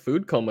Lakers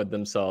food comaed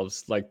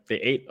themselves. Like they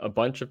ate a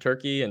bunch of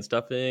turkey and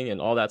stuffing and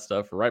all that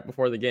stuff right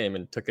before the game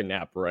and took a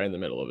nap right in the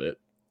middle of it.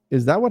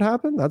 Is that what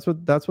happened? That's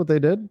what they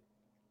did?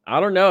 I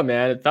don't know,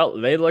 man.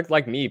 They looked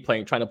like me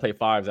trying to play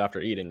fives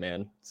after eating,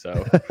 man.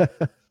 So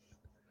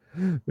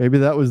maybe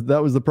that was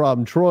the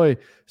problem. Troy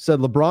said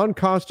LeBron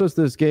cost us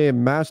this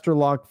game. Master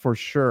lock for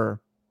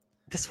sure.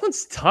 This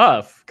one's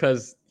tough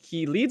because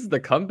he leads the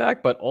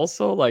comeback, but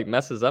also like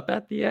messes up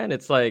at the end.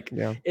 It's like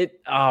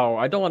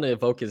I don't want to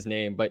evoke his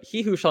name, but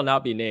he who shall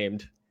not be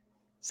named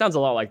sounds a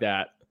lot like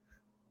that.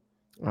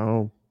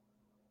 Oh,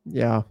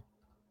 yeah.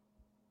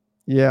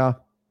 Yeah.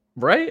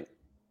 Right?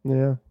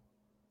 Yeah,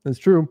 that's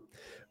true.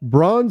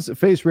 Braun's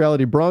face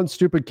reality. Braun's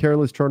stupid,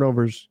 careless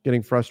turnovers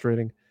getting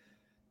frustrating.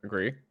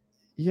 Agree.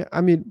 Yeah, I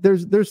mean,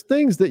 there's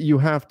things that you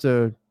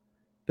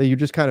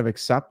just kind of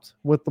accept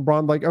with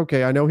LeBron. Like,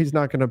 okay, I know he's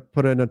not going to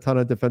put in a ton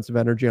of defensive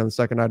energy on the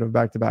second night of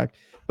back-to-back,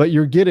 but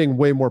you're getting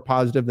way more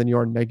positive than you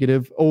are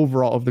negative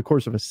overall over the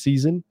course of a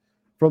season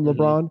from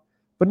LeBron.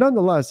 But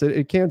nonetheless,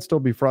 it can still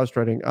be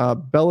frustrating.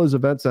 Bella's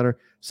Event Center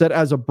said,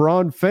 as a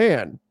Braun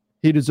fan,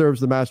 he deserves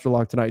the master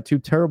lock tonight. 2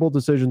 terrible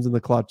decisions in the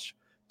clutch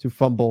to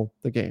fumble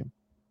the game.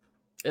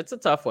 It's a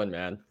tough one,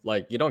 man.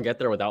 Like, you don't get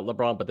there without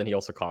LeBron, but then he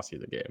also costs you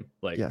the game.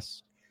 Like,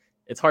 yes,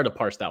 it's hard to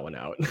parse that one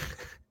out.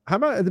 How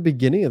about at the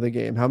beginning of the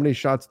game? How many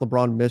shots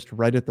LeBron missed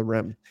right at the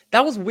rim?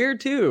 That was weird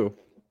too.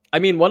 I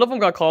mean, one of them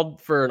got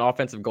called for an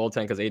offensive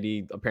goaltend because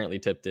AD apparently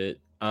tipped it.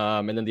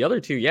 And then the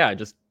other two,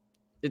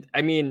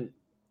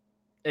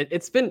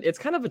 it's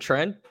kind of a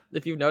trend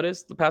if you've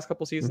noticed the past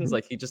couple seasons.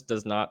 Like he just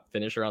does not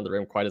finish around the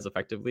rim quite as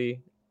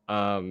effectively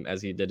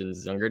as he did in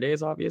his younger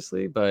days,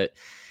 obviously. But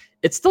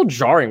it's still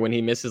jarring when he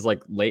misses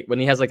like late, when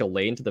he has like a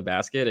lay into the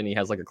basket and he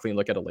has like a clean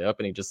look at a layup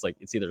and he just like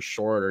it's either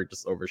short or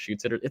just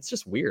overshoots it. It's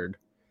just weird.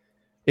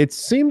 It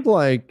seemed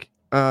like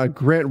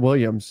Grant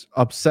Williams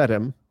upset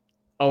him.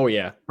 Oh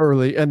yeah,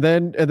 early, and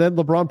then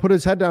LeBron put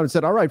his head down and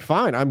said, "All right,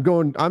 fine, I'm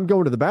going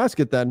to the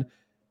basket then."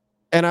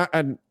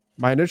 And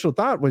my initial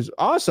thought was,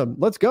 "Awesome,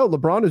 let's go."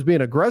 LeBron is being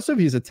aggressive.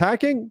 He's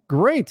attacking.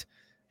 Great.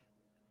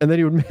 And then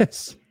he would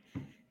miss.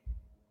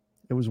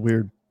 It was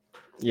weird.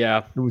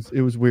 Yeah,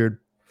 it was weird.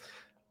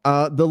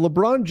 The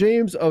LeBron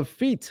James of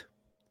feet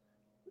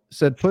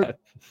said, "Put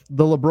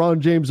the LeBron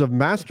James of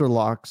master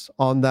locks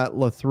on that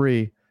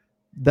La3."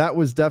 That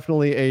was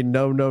definitely a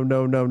no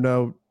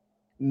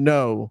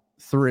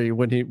 3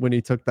 when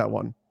he took that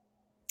one.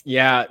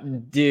 Yeah,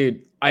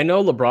 dude. I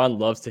know LeBron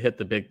loves to hit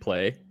the big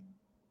play.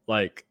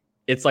 Like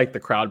it's like the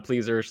crowd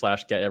pleaser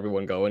 / get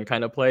everyone going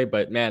kind of play.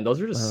 But man,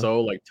 those are just so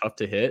like tough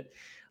to hit.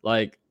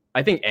 Like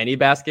I think any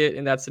basket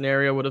in that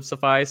scenario would have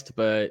sufficed.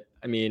 But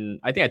I mean,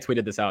 I think I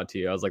tweeted this out to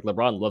you. I was like,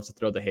 LeBron loves to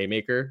throw the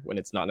haymaker when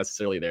it's not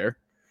necessarily there.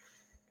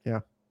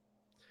 Yeah.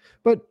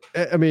 But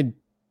I mean,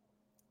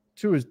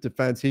 to his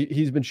defense,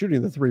 he's been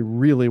shooting the 3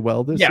 really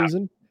well this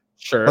season.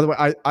 Sure. By the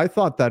way, I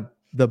thought that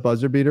the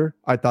buzzer beater,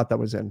 I thought that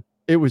was in.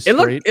 It was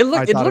straight. It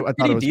looked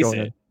pretty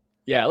decent.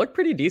 Yeah, it looked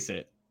pretty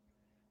decent.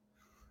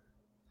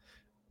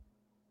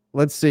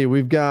 Let's see.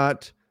 We've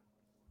got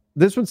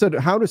this one said,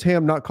 "How does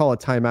Ham not call a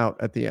timeout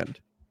at the end?"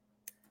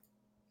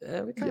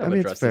 We kind of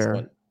addressed this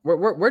one.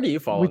 Where do you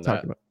fall on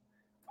that?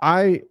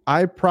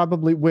 I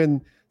probably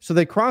so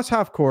they cross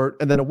half court,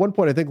 and then at one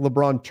point I think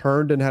LeBron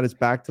turned and had his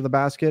back to the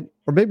basket,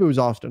 or maybe it was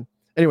Austin.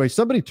 Anyway,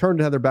 somebody turned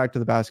and had their back to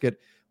the basket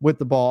with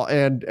the ball,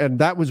 and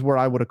that was where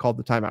I would have called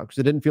the timeout because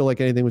it didn't feel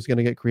like anything was going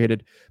to get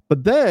created.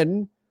 But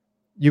then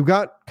you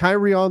got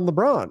Kyrie on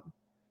LeBron,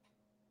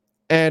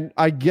 and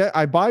I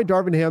buy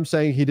Darvin Ham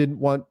saying he didn't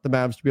want the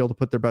Mavs to be able to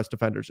put their best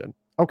defenders in.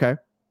 Okay,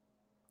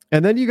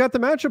 and then you got the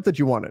matchup that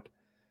you wanted,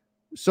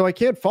 so I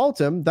can't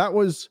fault him.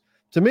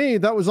 To me,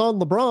 that was on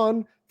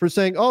LeBron for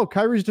saying, "Oh,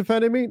 Kyrie's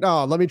defending me.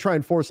 No, let me try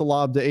and force a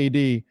lob to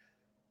AD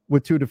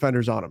with 2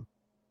 defenders on him."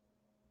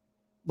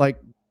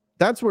 Like,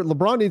 that's where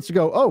LeBron needs to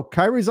go. "Oh,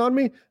 Kyrie's on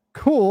me?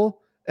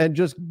 Cool." And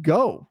just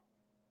go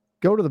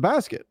to the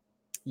basket.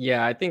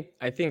 Yeah, I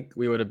think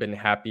we would have been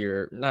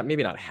happier,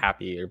 maybe not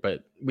happier,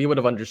 but we would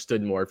have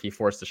understood more if he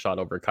forced a shot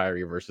over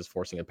Kyrie versus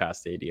forcing a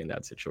past AD in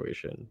that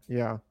situation.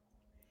 Yeah.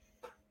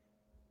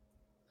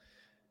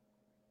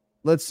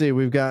 Let's see.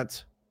 We've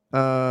got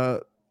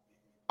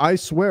I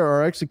swear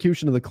our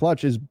execution of the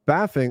clutch is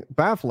baffling.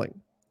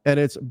 And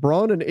it's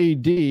Braun and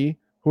AD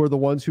who are the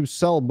ones who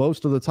sell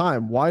most of the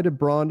time. Why did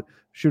Braun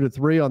shoot a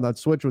 3 on that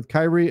switch with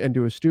Kyrie and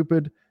do a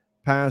stupid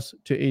pass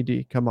to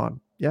AD? Come on.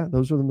 Yeah,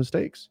 those are the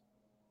mistakes.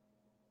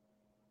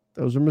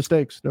 Those are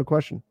mistakes, no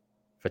question.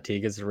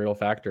 Fatigue is a real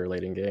factor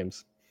late in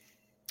games.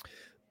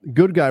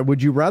 Good guy.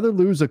 Would you rather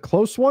lose a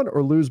close one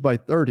or lose by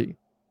 30?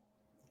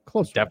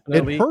 Close.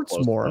 Definitely. It hurts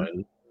more,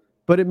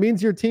 but it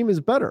means your team is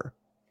better.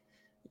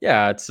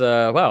 Yeah, it's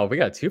wow, we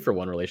got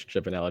 2-for-1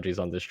 relationship analogies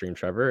on this stream,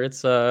 Trevor.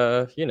 It's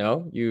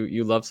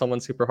you love someone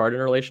super hard in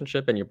a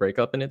relationship and you break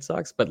up and it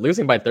sucks, but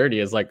losing by 30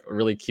 is like a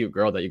really cute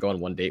girl that you go on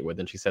one date with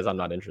and she says I'm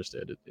not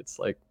interested. It's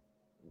like,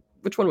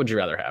 which one would you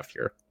rather have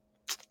here?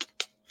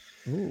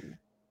 Ooh,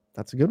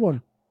 that's a good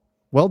one.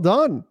 Well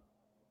done.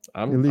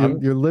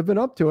 You're living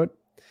up to it.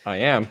 I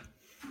am.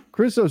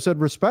 Christo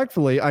said,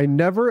 respectfully, I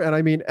never, and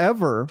I mean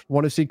ever,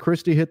 want to see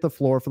Christie hit the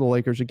floor for the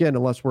Lakers again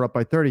unless we're up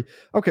by 30.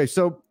 Okay,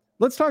 so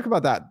let's talk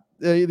about that.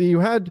 You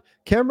had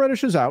Cam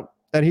Reddish is out,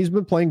 and he's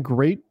been playing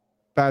great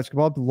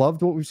basketball.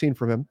 Loved what we've seen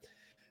from him.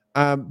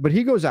 But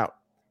he goes out.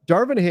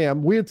 Darvin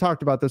Ham, we had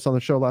talked about this on the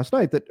show last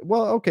night, that,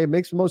 well, okay,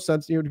 makes the most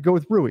sense to go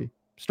with Rui.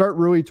 Start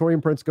Rui,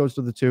 Torian Prince goes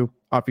to the 2,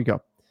 off you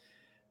go.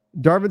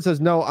 Darvin says,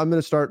 no, I'm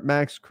going to start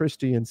Max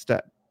Christie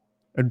instead.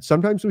 And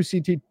sometimes we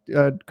see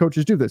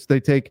coaches do this. They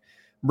take,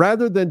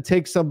 rather than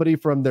take somebody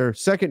from their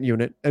second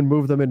unit and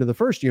move them into the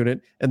first unit,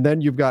 and then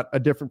you've got a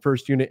different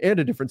first unit and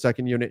a different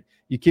second unit.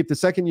 You keep the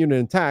second unit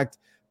intact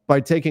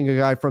by taking a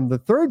guy from the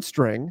third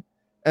string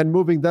and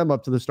moving them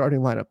up to the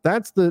starting lineup.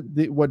 That's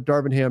the what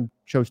Darvin Ham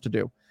chose to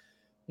do.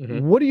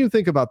 Mm-hmm. What do you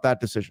think about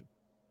that decision?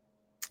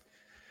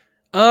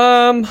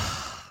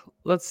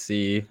 Let's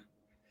see.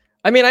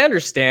 I mean, I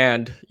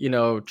understand,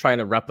 trying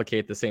to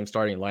replicate the same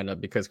starting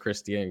lineup because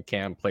Christie and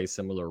Cam play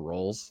similar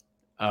roles.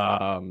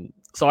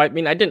 So I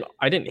mean, I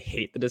didn't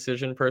hate the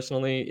decision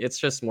personally. It's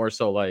just more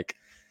so like,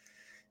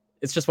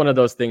 it's just one of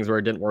those things where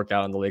it didn't work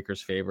out in the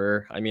Lakers'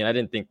 favor. I mean, I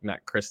didn't think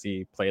Matt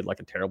Christie played like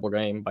a terrible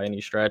game by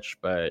any stretch,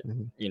 but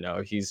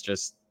he's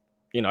just,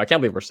 I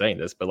can't believe we're saying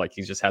this, but like,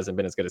 he just hasn't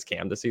been as good as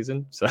Cam this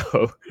season.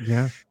 So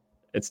yeah,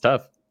 it's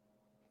tough.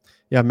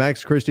 Yeah.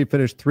 Max Christie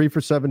finished 3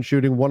 for 7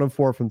 shooting, 1 of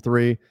 4 from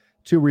 3,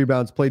 2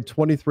 rebounds, played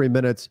 23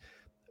 minutes.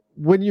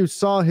 When you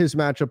saw his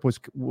matchup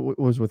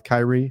was with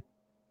Kyrie,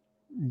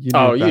 you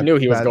knew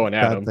he was going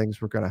at him. Bad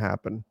things were going to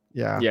happen.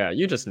 Yeah. Yeah.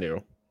 You just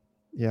knew.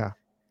 Yeah.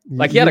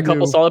 Like he had a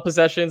couple solid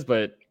possessions,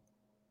 but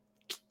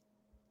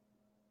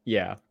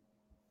yeah.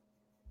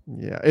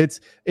 Yeah.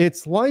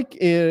 It's like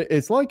in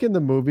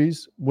the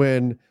movies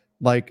when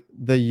like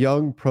the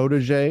young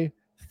protege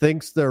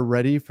thinks they're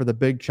ready for the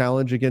big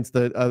challenge against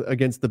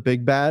the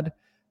big bad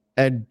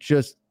and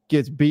just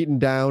gets beaten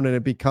down, and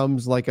it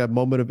becomes like a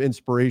moment of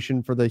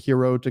inspiration for the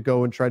hero to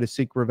go and try to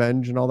seek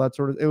revenge and all that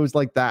sort of. It was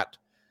like that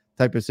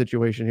type of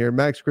situation here.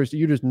 Max Christie,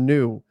 you just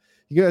knew,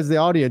 you guys, the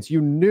audience, you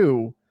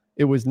knew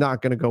it was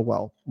not going to go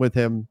well with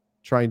him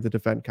trying to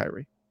defend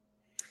Kyrie.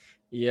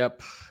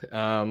 Yep.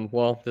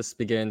 Well, this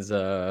begins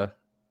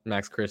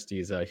Max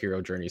Christie's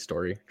hero journey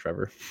story,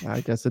 Trevor.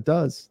 I guess it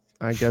does.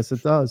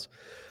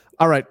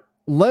 All right.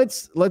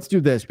 Let's do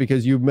this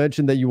because you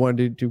mentioned that you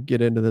wanted to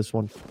get into this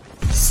one.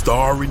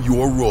 Star in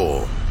your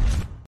role.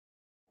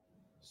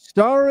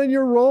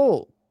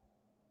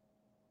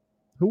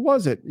 Who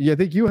was it? Yeah, I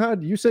think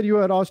you said you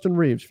had Austin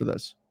Reeves for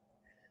this.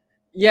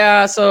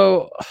 Yeah,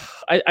 so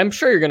I'm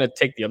sure you're gonna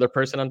take the other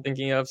person I'm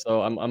thinking of,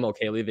 so I'm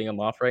okay leaving him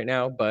off right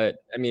now. But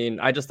I mean,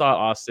 I just thought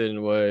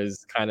Austin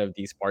was kind of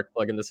the spark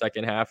plug in the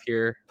second half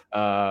here.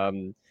 I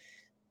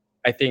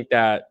think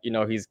that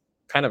he's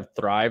kind of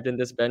thrived in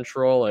this bench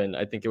role, and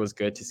I think it was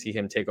good to see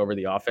him take over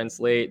the offense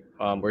late.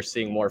 We're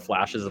seeing more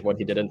flashes of what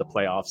he did in the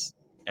playoffs,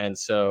 and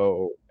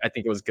so I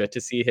think it was good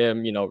to see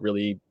him,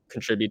 really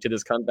contribute to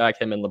this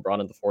comeback, him and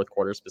LeBron in the fourth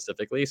quarter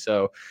specifically.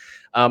 So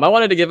I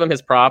wanted to give him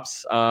his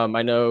props.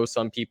 I know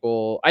some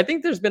people, I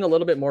think there's been a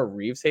little bit more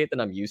Reeves hate than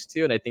I'm used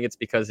to, and I think it's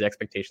because the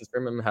expectations for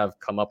him have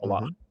come up a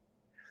lot.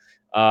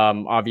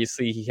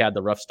 Obviously he had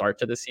the rough start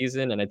to the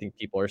season, and I think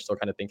people are still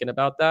kind of thinking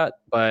about that.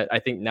 But I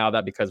think now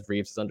that because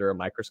Reeves is under a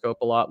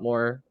microscope a lot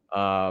more,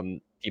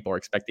 people are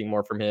expecting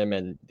more from him,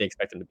 and they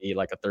expect him to be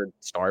like a third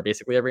star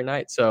basically every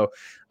night. So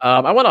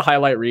I want to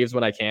highlight Reeves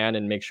when I can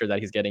and make sure that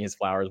he's getting his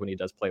flowers when he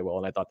does play well.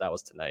 And I thought that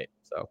was tonight.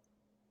 So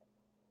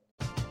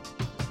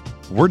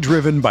we're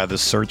driven by the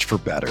search for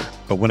better.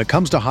 But when it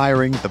comes to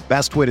hiring, the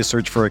best way to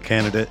search for a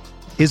candidate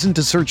isn't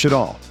to search at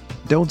all.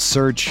 Don't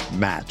search,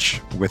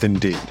 match with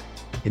Indeed.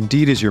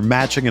 Indeed is your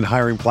matching and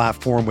hiring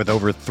platform with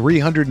over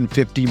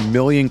 350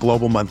 million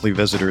global monthly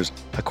visitors,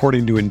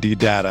 according to Indeed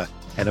data,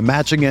 and a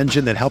matching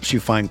engine that helps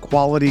you find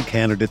quality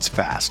candidates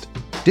fast.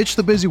 Ditch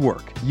the busy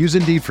work. Use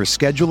Indeed for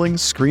scheduling,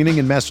 screening,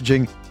 and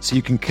messaging so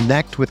you can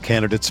connect with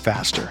candidates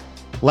faster.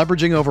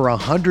 Leveraging over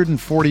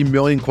 140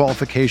 million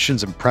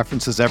qualifications and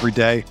preferences every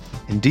day,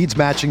 Indeed's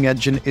matching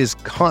engine is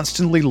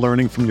constantly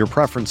learning from your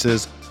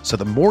preferences, so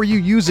the more you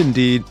use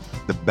Indeed,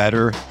 the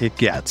better it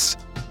gets.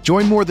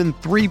 Join more than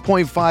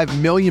 3.5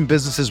 million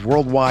businesses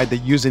worldwide that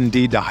use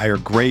Indeed to hire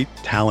great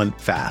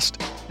talent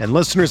fast. And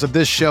listeners of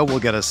this show will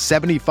get a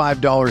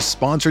 $75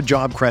 sponsored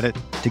job credit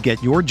to get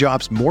your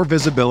jobs more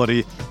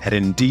visibility at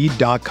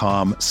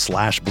Indeed.com/Blue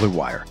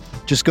Wire.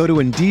 Just go to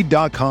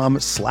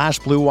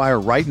Indeed.com/Blue Wire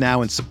right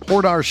now and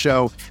support our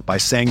show by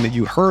saying that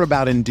you heard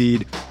about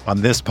Indeed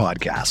on this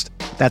podcast.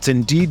 That's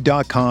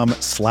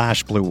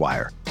Indeed.com/Blue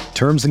Wire.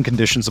 Terms and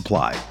conditions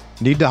apply.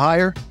 Need to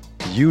hire?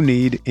 You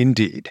need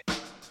Indeed.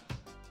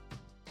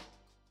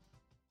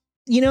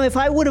 You know, if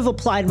I would have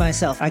applied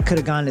myself, I could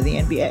have gone to the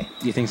NBA.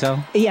 You think so?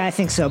 Yeah, I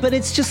think so. But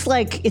it's just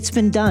like, it's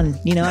been done.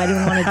 You know, I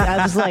didn't want to,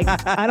 I was like,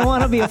 I don't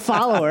want to be a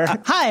follower.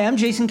 Hi, I'm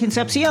Jason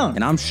Concepcion.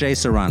 And I'm Shea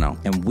Serrano.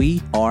 And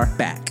we are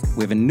back.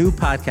 We have a new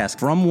podcast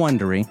from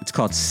Wondery. It's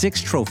called Six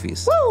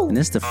Trophies. Woo! And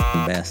it's the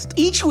best.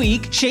 Each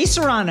week, Shea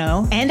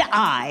Serrano and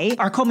I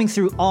are combing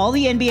through all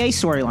the NBA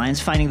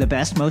storylines, finding the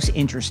best, most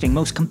interesting,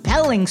 most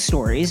compelling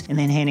stories, and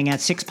then handing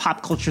out 6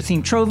 pop culture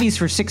themed trophies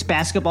for 6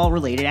 basketball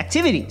related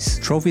activities.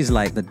 Trophies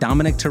like the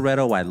Dominic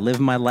Toretto I Live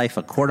My Life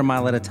a Quarter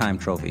Mile at a Time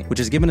trophy, which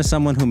is given to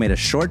someone who made a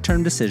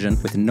short-term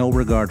decision with no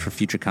regard for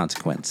future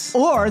consequence.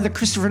 Or the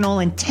Christopher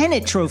Nolan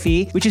Tenet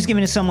trophy, which is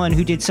given to someone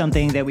who did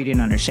something that we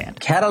didn't understand.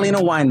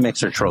 Catalina Wine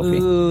Mixer trophy.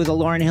 Ooh, the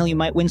Lauryn Hill You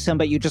Might Win Some,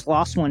 but You Just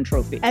Lost One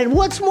trophy. And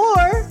what's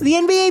more, the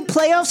NBA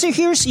playoffs are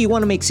here, so you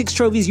want to make 6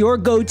 Trophies your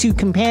go-to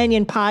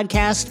companion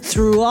podcast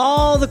through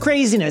all the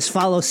craziness.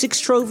 Follow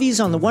 6 Trophies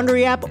on the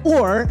Wondery app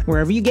or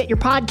wherever you get your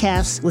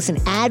podcasts. Listen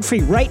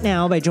ad-free right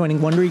now by joining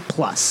Wondery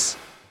Plus.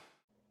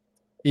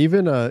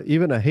 Even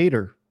a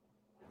hater,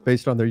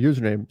 based on their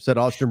username, said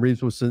Austin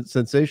Reeves was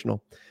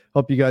sensational.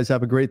 Hope you guys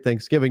have a great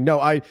Thanksgiving.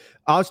 No,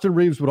 Austin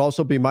Reeves would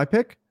also be my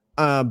pick.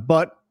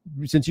 But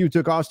since you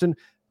took Austin,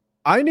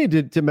 I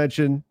needed to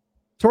mention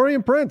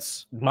Taurean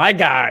Prince. My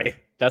guy.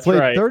 That's played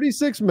right.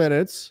 36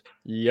 minutes.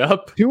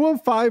 Yup. 2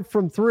 of 5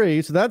 from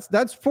 3. So that's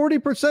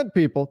 40%,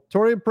 people.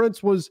 Taurean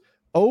Prince was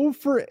 0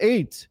 for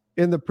 8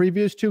 in the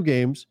previous 2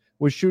 games,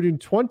 was shooting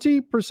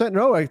 20%.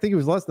 No, I think it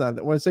was less than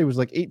that. I want to say it was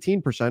like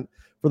 18%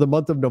 for the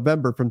month of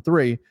November from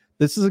 3.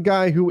 This is a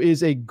guy who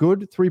is a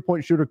good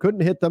 3-point shooter,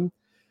 couldn't hit them,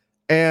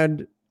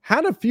 and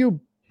had a few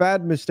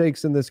bad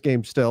mistakes in this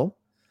game still.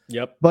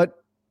 Yep.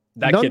 But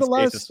that kid's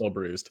nonetheless, face is still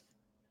bruised.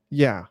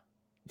 Yeah.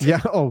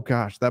 Oh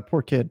gosh, that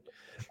poor kid.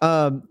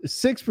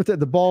 6 for 10.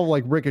 The ball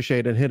like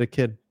ricocheted and hit a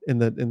kid in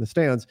the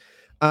stands.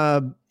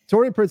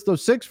 Taurean Prince, though,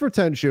 6 for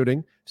 10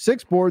 shooting,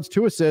 6 boards,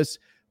 2 assists,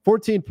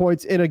 14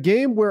 points in a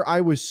game where I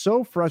was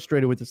so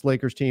frustrated with this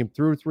Lakers team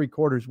through 3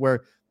 quarters,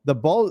 where the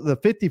ball, the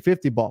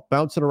 50-50 ball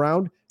bouncing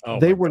around,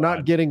 they were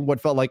not getting what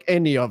felt like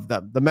any of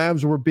them. The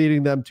Mavs were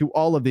beating them to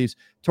all of these.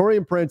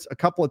 Taurean Prince, a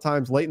couple of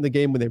times late in the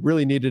game when they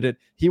really needed it,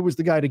 he was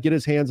the guy to get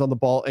his hands on the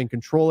ball and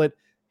control it,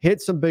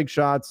 hit some big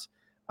shots.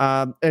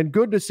 And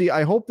good to see.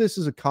 I hope this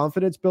is a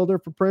confidence builder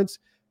for Prince,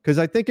 because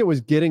I think it was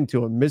getting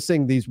to him,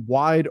 missing these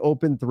wide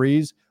open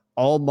threes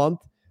all month.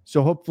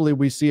 So hopefully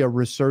we see a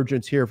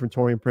resurgence here from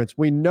Taurean Prince.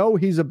 We know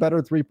he's a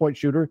better 3-point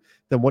shooter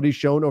than what he's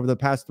shown over the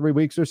past 3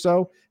 weeks or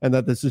so, and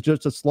that this is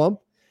just a slump.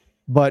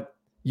 But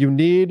you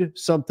need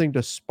something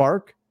to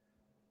spark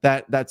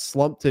that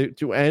slump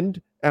to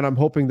end, and I'm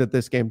hoping that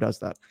this game does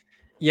that.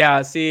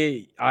 Yeah,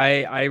 see,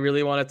 I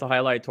really wanted to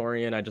highlight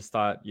Taurean. I just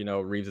thought,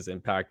 Reeves'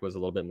 impact was a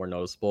little bit more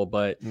noticeable.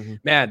 But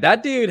man,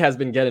 that dude has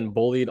been getting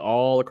bullied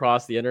all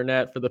across the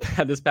internet for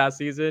this past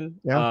season.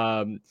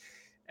 Yeah.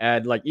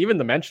 And like even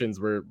the mentions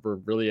were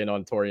really in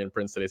on Taurean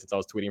Prince today, since I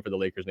was tweeting for the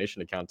Lakers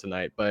Nation account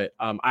tonight. But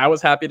I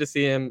was happy to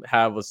see him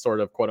have a sort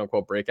of quote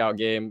unquote breakout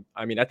game.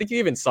 I mean, I think you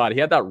even saw it. He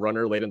had that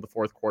runner late in the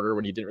 4th quarter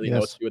when he didn't really know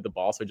what to do with the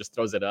ball, so he just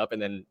throws it up,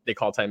 and then they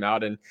call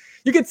timeout, and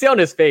you can see on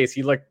his face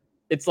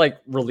it's like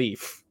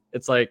relief.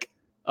 It's like,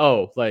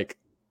 oh, like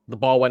the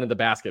ball went in the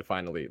basket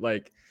finally.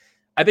 Like,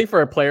 I think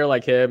for a player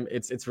like him,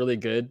 it's really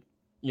good,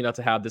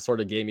 to have this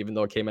sort of game, even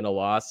though it came in a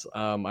loss.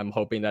 I'm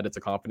hoping that it's a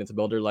confidence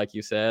builder, like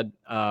you said.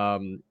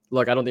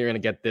 Look, I don't think you're going to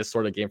get this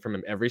sort of game from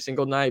him every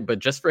single night, but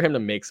just for him to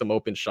make some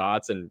open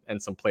shots and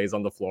some plays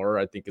on the floor,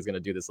 I think is going to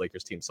do this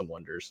Lakers team some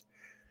wonders.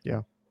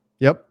 Yeah.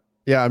 Yep.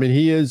 Yeah. I mean,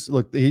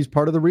 he's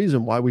part of the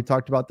reason why we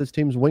talked about this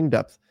team's wing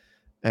depth,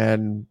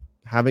 and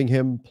having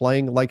him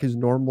playing like his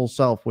normal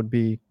self would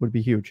be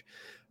huge.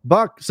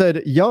 Buck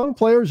said, young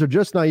players are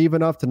just naive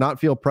enough to not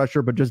feel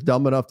pressure, but just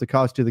dumb enough to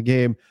cost you the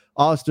game.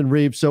 Austin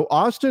Reeves. So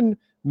Austin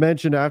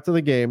mentioned after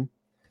the game,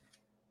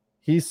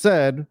 he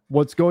said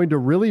what's going to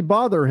really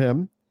bother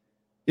him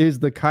is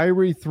the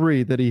Kyrie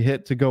 3 that he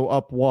hit to go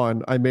up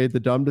 1. I made the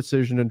dumb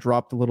decision and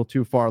dropped a little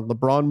too far.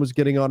 LeBron was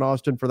getting on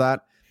Austin for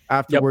that.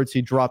 Afterwards,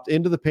 He dropped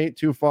into the paint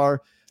too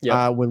far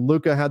when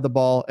Luka had the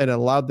ball, and it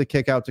allowed the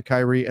kick out to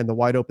Kyrie and the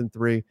wide open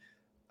 3.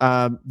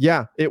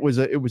 It was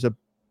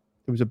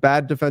a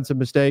bad defensive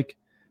mistake.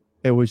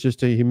 It was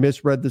just he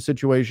misread the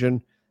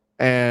situation.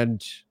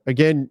 And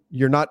again,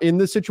 you're not in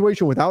this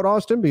situation without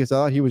Austin, because I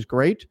thought he was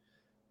great.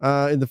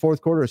 in the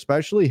fourth quarter,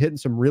 especially hitting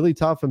some really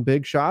tough and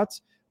big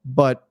shots.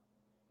 But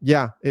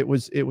yeah, it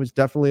was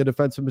definitely a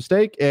defensive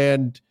mistake.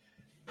 And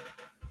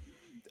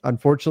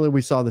unfortunately,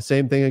 we saw the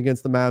same thing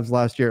against the Mavs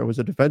last year. It was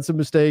a defensive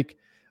mistake.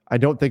 I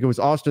don't think it was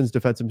Austin's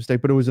defensive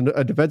mistake, but it was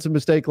a defensive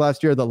mistake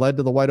last year that led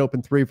to the wide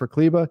open three for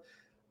Kleba.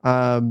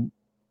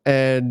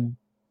 And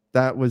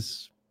that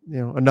was,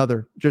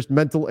 another just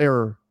mental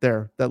error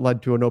there that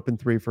led to an open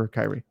three for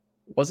Kyrie.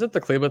 Was it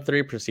the Kleba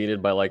three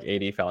preceded by like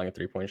AD fouling a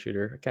 3-point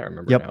shooter? I can't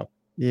remember now.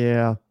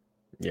 Yeah.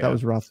 That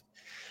was rough.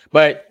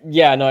 But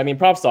yeah, no, I mean,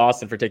 props to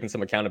Austin for taking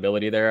some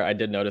accountability there. I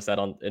did notice that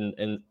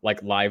in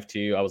like live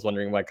too. I was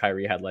wondering why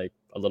Kyrie had like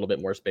a little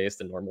bit more space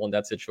than normal in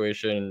that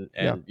situation.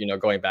 And,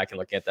 going back and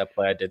looking at that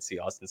play, I did see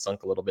Austin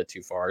sunk a little bit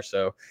too far.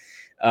 So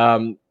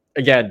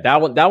again,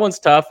 that one's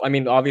tough. I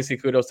mean, obviously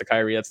kudos to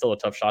Kyrie. That's still a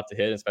tough shot to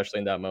hit, especially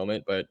in that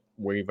moment, but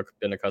we've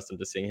been accustomed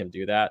to seeing him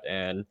do that.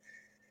 And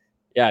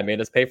yeah, it made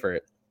us pay for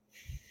it.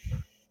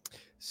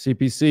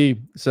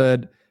 CPC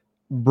said,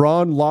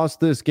 Braun lost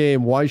this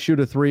game. Why shoot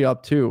a 3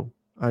 up 2?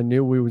 I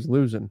knew we was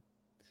losing.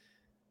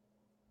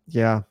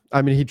 Yeah.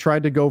 I mean, he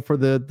tried to go for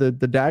the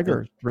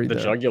dagger three. The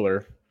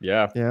jugular.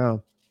 Yeah. Yeah.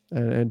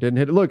 And didn't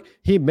hit it. Look,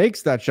 he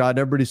makes that shot. And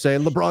everybody's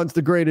saying LeBron's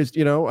the greatest,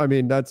 I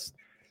mean, it's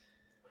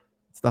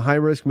the high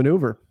risk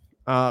maneuver.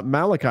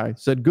 Malachi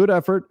said, good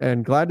effort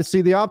and glad to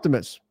see the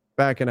Optimus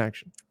back in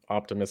action.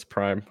 Optimus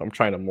Prime. I'm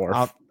trying to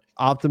morph.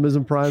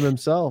 Optimism Prime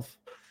himself.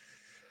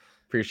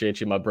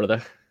 Appreciate you, my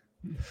brother.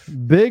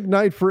 Big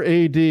night for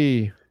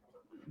AD.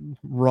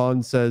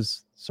 Ron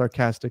says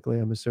sarcastically,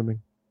 I'm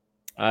assuming.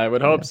 I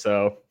would hope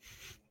so.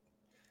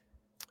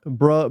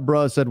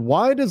 Bruh said,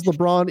 why does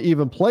LeBron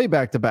even play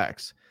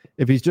back-to-backs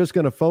if he's just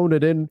going to phone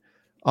it in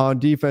on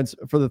defense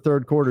for the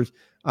third quarters,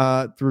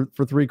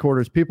 for 3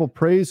 quarters? People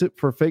praise it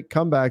for fake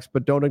comebacks,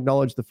 but don't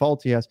acknowledge the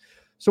fault he has.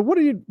 So what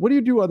do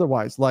you do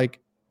otherwise? Like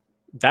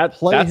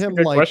that's a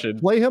good question.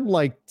 Play him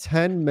like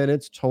 10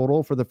 minutes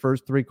total for the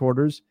first 3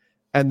 quarters,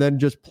 and then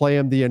just play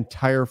him the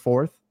entire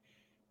fourth.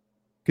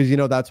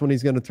 Because that's when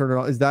he's going to turn it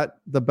on. Is that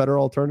the better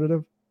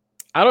alternative?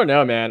 I don't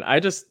know, man.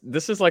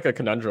 This is like a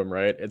conundrum,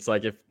 right? It's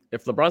like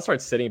if LeBron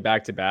starts sitting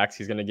back-to-backs,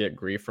 he's going to get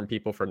grief from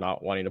people for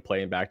not wanting to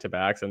play in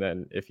back-to-backs. And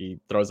then if he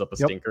throws up a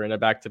stinker in a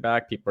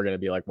back-to-back, people are going to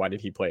be like, why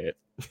did he play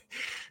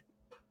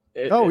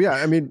it?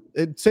 I mean,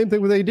 same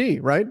thing with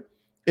AD, right?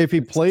 If he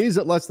plays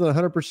at less than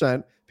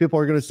 100%, people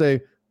are going to say,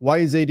 why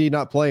is AD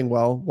not playing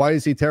well? Why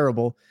is he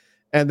terrible?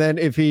 And then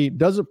if he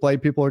doesn't play,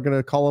 people are going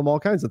to call him all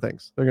kinds of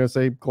things. They're going to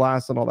say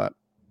glass and all that.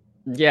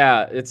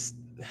 Yeah,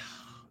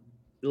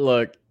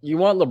 look, you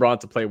want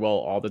LeBron to play well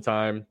all the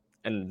time,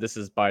 and this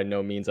is by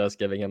no means us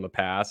giving him a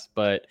pass,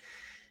 but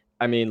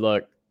I mean,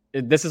 look,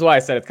 this is why I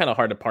said it's kind of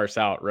hard to parse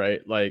out,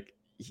 right? Like,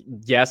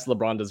 yes,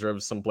 LeBron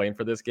deserves some blame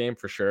for this game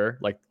for sure.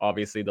 Like,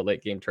 obviously the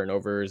late game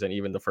turnovers and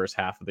even the first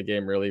half of the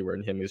game really where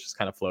him is just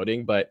kind of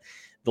floating, but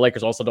the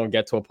Lakers also don't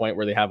get to a point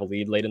where they have a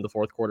lead late in the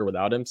fourth quarter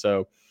without him.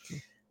 So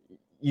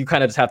you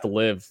kind of just have to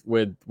live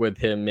with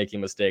him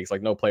making mistakes.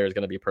 Like, no player is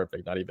going to be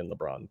perfect, not even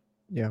LeBron.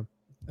 Yeah,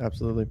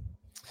 absolutely.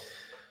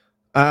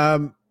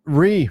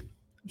 Ree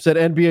said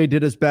NBA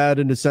did us bad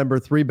in December,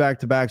 3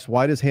 back-to-backs.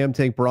 Why does Ham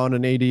take Braun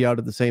and AD out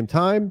at the same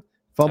time?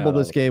 Fumble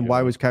this game.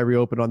 Why was Kyrie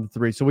open on the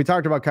 3? So we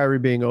talked about Kyrie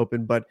being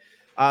open, but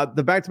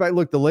the back-to-back,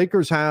 look, the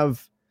Lakers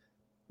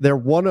they're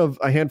one of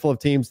a handful of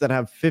teams that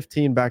have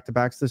 15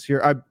 back-to-backs this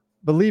year. I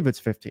believe it's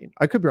 15.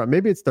 I could be wrong.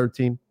 Maybe it's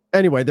 13.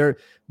 Anyway, they're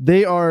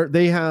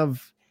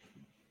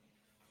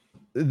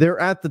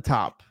at the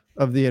top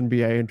of the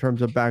NBA in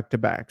terms of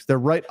back-to-backs. They're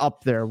right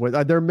up there with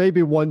there may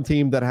be one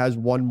team that has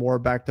one more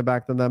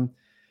back-to-back than them,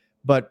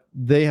 but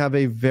they have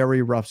a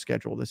very rough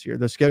schedule this year.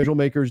 The schedule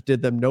makers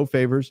did them no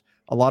favors.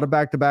 A lot of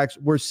back-to-backs.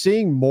 We're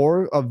seeing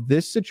more of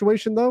this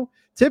situation though.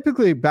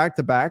 Typically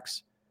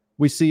back-to-backs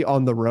we see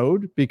on the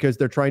road because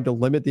they're trying to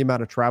limit the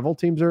amount of travel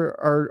teams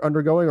are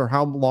undergoing or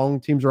how long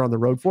teams are on the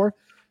road for.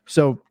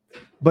 So,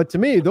 but to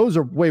me, those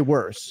are way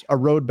worse, a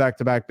road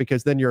back-to-back,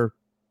 because then you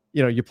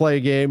play a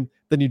game,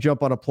 then you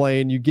jump on a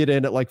plane, you get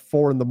in at like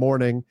 4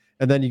 a.m,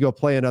 and then you go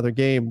play another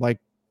game like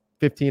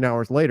 15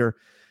 hours later.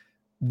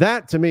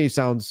 That to me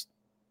sounds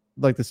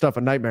like the stuff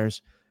of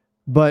nightmares.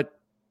 But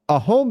a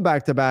home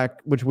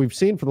back-to-back, which we've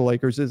seen for the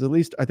Lakers, is at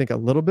least, I think, a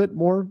little bit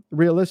more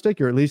realistic.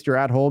 Or at least you're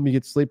at home, you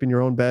get to sleep in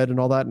your own bed and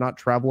all that, not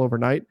travel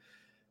overnight.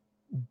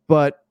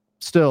 But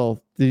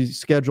still, the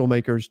schedule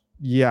makers,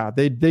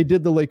 they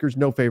did the Lakers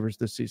no favors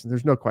this season.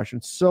 There's no question.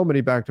 So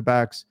many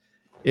back-to-backs.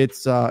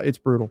 It's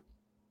brutal.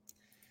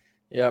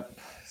 Yep.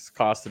 It's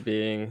cost of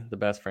being the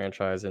best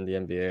franchise in the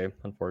NBA,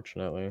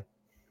 unfortunately.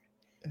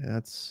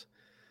 That's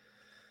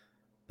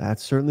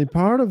certainly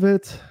part of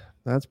it.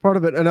 That's part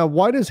of it. And now,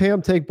 why does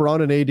Ham take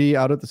Braun and AD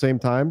out at the same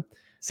time?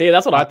 See,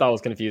 that's what I thought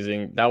was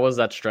confusing. That was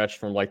that stretch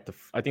from I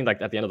think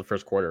at the end of the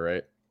first quarter,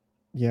 right?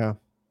 Yeah.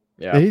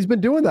 Yeah. And he's been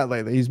doing that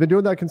lately. He's been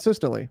doing that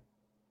consistently.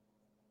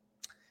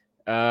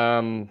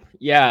 Yeah,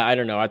 I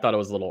don't know. I thought it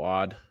was a little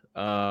odd.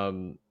 I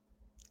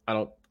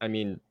don't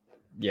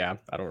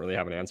really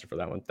have an answer for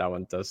that one.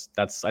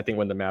 That's I think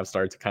when the Mavs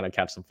started to kind of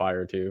catch some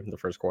fire too in the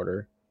first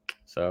quarter.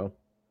 So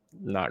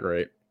not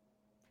great.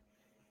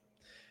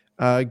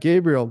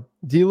 Gabriel,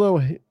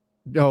 D'Lo.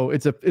 No,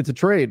 it's a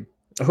trade.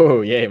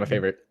 Oh, yay, my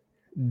favorite.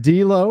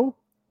 D'Lo,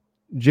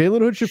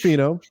 Jalen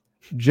Hood-Schifino,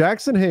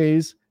 Jackson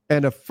Hayes,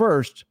 and a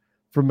first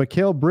from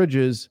Mikal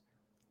Bridges.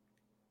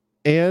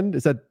 And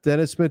is that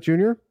Dennis Smith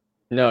Jr.?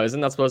 No,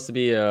 isn't that supposed to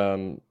be?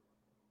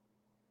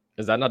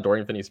 Is that not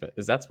Dorian Finney-Smith?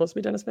 Is that supposed to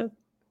be Dennis Smith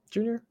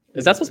Jr.?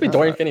 Is that supposed to be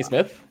Dorian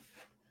Finney-Smith?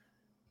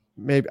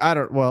 Maybe I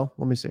don't. Well,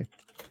 let me see.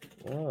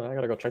 Oh, I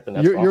gotta go check the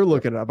Nets. You're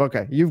looking it up.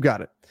 Okay, you've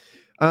got it.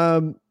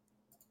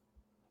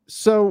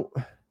 So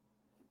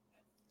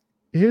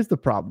here's the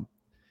problem.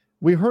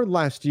 We heard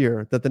last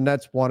year that the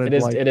Nets wanted.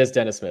 It is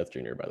Dennis Smith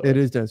Jr. By the way. It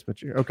is Dennis Smith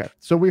Jr. Okay,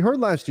 so we heard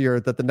last year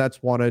that the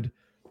Nets wanted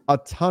a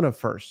ton of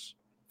firsts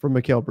from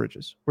Mikal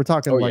Bridges. We're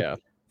talking yeah.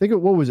 Think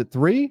of what was it?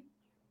 3,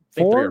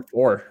 4, 3 or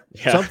 4,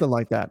 yeah, something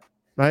like that,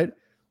 right?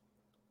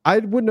 I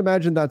wouldn't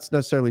imagine that's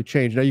necessarily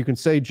changed. Now you can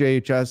say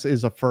JHS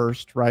is a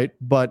first, right?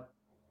 But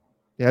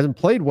he hasn't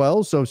played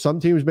well, so some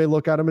teams may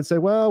look at him and say,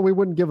 "Well, we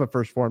wouldn't give a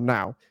first for him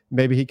now."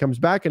 Maybe he comes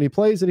back and he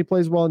plays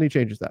well and he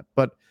changes that.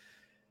 But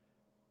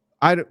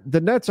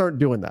the Nets aren't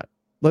doing that.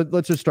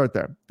 Let's just start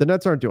there. The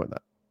Nets aren't doing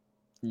that.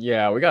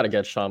 Yeah, we got to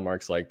get Sean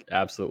Marks like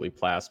absolutely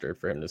plastered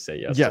for him to say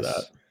yes to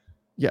that.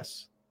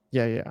 Yes.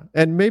 Yeah.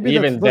 And maybe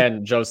even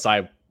then, Joe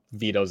Tsai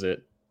vetoes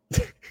it.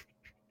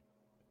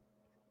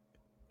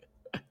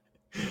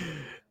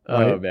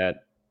 Oh man,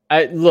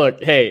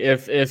 hey,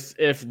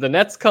 if the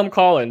Nets come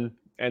calling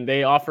and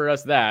they offer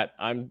us that,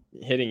 I'm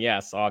hitting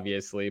yes,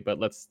 obviously. But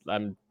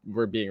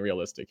we're being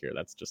realistic here.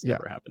 That's just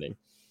never happening.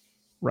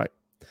 Right.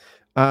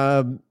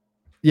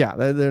 Yeah,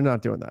 they're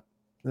not doing that.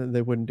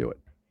 They wouldn't do it.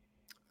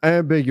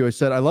 Ambiguous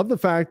said, I love the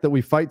fact that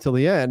we fight till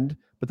the end,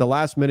 but the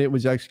last minute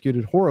was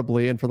executed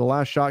horribly. And for the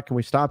last shot, can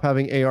we stop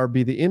having AR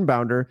be the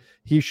inbounder?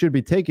 He should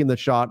be taking the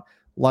shot.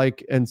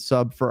 Like and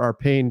sub for our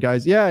pain,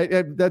 guys.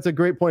 Yeah, that's a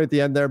great point at the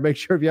end there. Make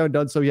sure if you haven't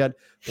done so yet,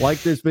 like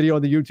this video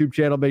on the YouTube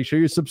channel. Make sure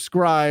you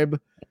subscribe.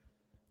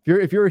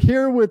 If you're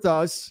here with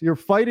us, you're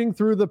fighting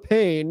through the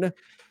pain,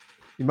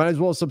 you might as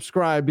well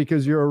subscribe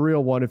because you're a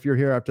real one if you're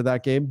here after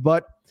that game.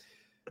 But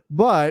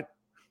let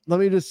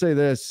me just say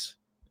this.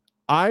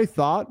 I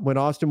thought when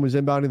Austin was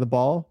inbounding the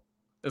ball,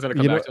 it's going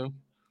to come back to him.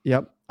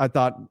 Yep. I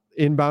thought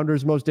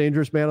inbounder's most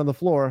dangerous man on the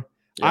floor.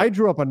 Yep. I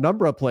drew up a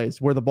number of plays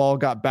where the ball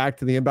got back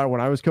to the inbounder when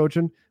I was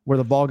coaching, where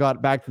the ball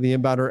got back to the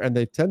inbounder, and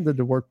they tended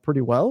to work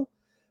pretty well.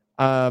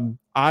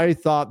 I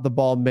thought the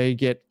ball may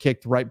get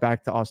kicked right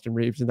back to Austin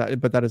Reeves,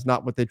 but that is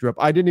not what they drew up.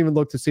 I didn't even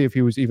look to see if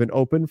he was even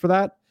open for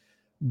that,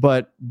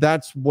 but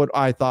that's what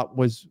I thought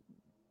was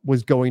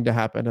going to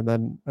happen, and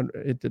then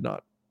it did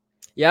not.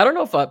 Yeah, I don't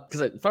know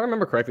because if I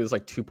remember correctly, there's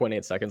like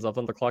 2.8 seconds left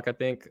on the clock, I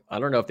think. I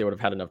don't know if they would have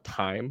had enough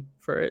time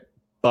for it,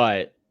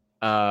 but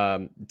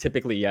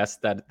typically, yes,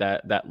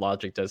 that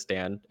logic does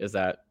stand, is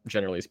that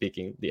generally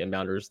speaking, the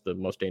inbounder is the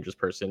most dangerous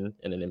person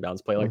in an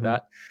inbounds play like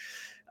that.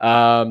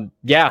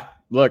 Yeah,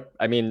 look,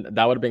 I mean,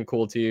 that would have been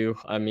cool too.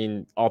 I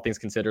mean, all things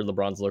considered,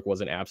 LeBron's look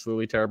wasn't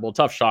absolutely terrible.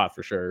 Tough shot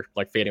for sure,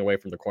 like fading away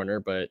from the corner.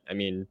 But I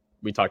mean,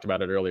 we talked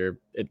about it earlier.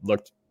 It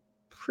looked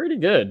pretty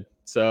good.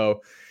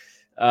 So,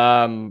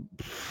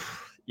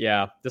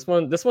 yeah, this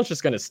one's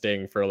just going to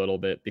sting for a little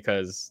bit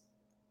because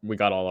we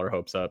got all our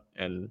hopes up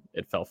and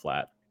it fell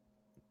flat.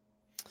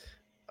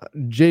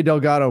 Jay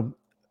Delgado,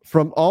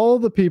 from all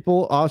the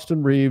people,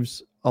 Austin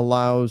Reeves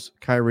allows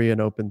Kyrie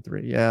an open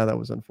 3. Yeah, that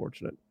was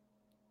unfortunate.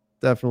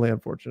 Definitely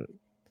unfortunate.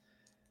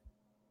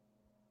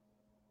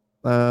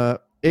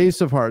 Ace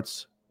of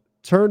Hearts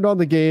turned on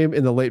the game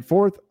in the late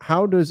fourth.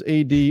 How does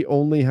AD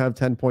only have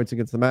 10 points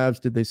against the Mavs?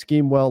 Did they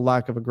scheme well?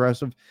 Lack of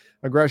aggression.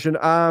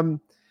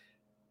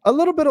 A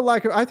little bit of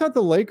lack of. I thought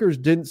the Lakers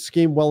didn't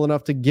scheme well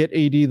enough to get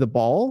AD the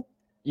ball.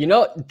 You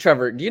know,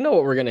 Trevor, do you know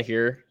what we're gonna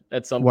hear?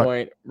 At some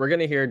point, we're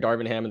going to hear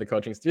Darvin Ham and the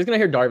coaching. He's going to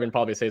hear Darvin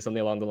probably say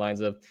something along the lines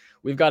of,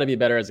 we've got to be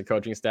better as a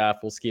coaching staff.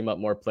 We'll scheme up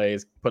more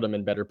plays, put them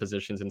in better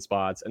positions and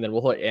spots. And then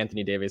we'll let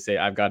Anthony Davis say,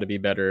 I've got to be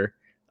better.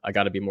 I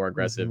got to be more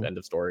aggressive. End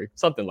of story.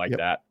 Something like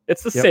that.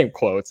 It's the same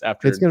quotes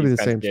after it's going to be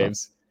the same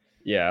games. Stuff.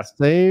 Yeah.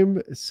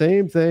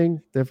 Same thing,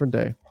 different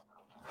day.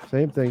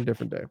 Same thing,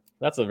 different day.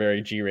 That's a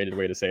very G-rated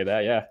way to say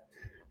that. Yeah.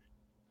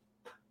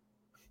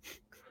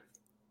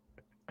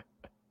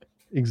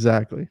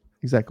 Exactly.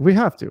 We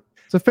have to.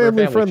 It's a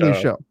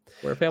family-friendly show.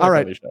 We're a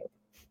family-friendly show.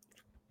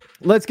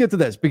 Let's get to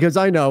this because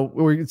I know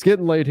it's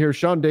getting late here.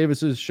 Sean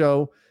Davis's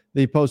show,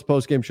 the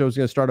post-game show, is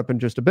going to start up in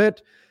just a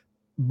bit.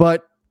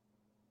 But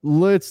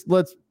let's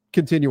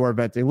continue our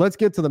venting. Let's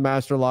get to the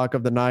master lock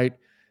of the night.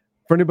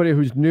 For anybody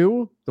who's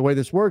new, the way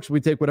this works, we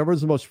take whatever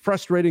is the most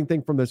frustrating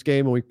thing from this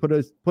game and we put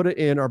it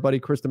in our buddy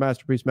Chris the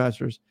Masterpiece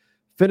Masters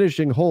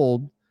finishing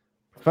hold,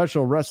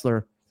 professional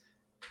wrestler,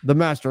 the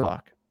master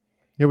lock.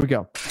 Here we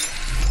go.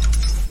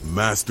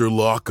 Master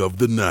lock of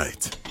the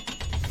night.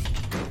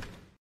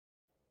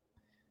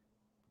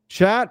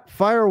 Chat,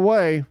 fire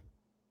away.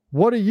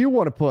 What do you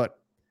want to put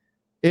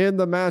in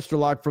the master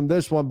lock from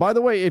this one? By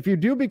the way, if you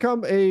do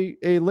become a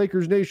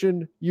Lakers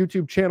Nation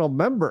YouTube channel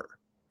member,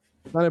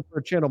 sign up for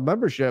a channel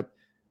membership,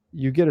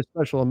 you get a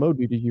special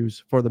emoji to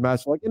use for the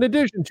master lock. In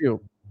addition to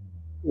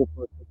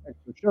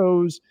extra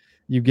shows,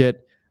 you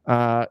get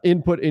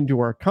input into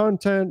our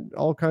content,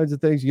 all kinds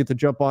of things. You get to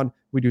jump on.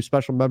 We do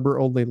special member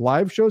only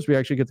live shows. We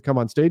actually get to come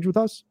on stage with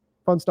us.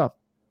 Fun stuff.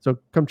 So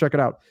come check it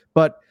out.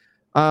 But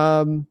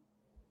I've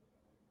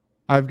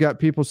got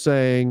people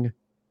saying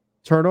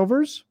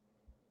turnovers,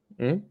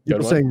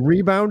 people saying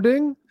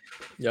rebounding,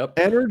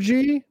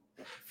 energy,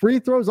 free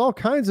throws, all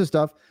kinds of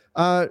stuff.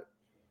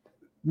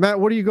 Matt,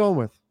 what are you going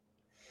with?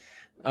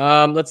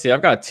 Let's see.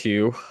 I've got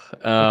two.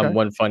 Okay.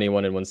 One funny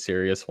one and one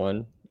serious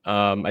one.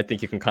 I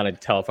think you can kind of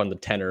tell from the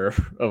tenor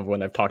of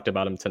when I've talked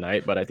about him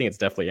tonight, but I think it's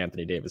definitely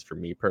Anthony Davis for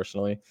me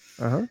personally.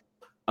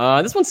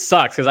 This one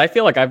sucks because I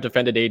feel like I've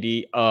defended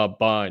AD a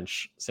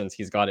bunch since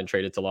he's gotten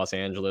traded to Los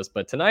Angeles,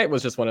 but tonight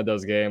was just one of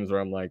those games where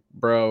I'm like,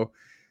 bro,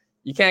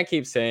 you can't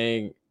keep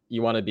saying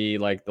you want to be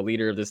like the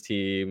leader of this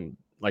team,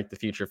 like the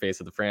future face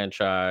of the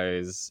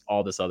franchise,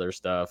 all this other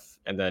stuff,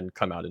 and then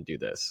come out and do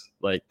this.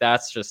 Like,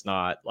 that's just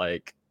not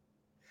like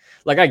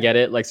I get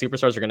it. Like,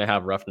 superstars are going to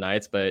have rough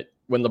nights, but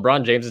when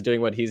LeBron James is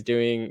doing what he's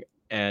doing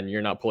and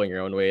you're not pulling your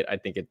own weight, I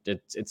think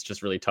it's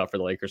just really tough for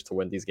the Lakers to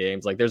win these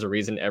games. Like, there's a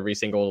reason every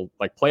single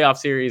like playoff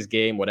series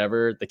game,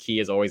 whatever, the key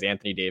is always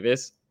Anthony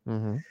Davis.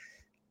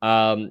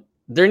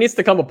 There needs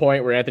to come a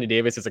point where Anthony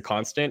Davis is a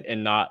constant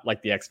and not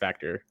like the X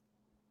factor.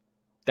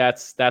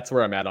 That's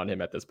where I'm at on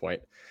him at this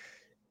point.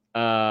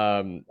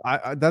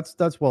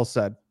 That's well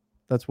said.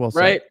 That's well said.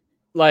 Right?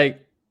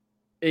 Like,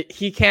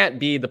 he can't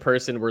be the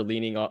person we're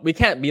leaning on. We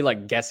can't be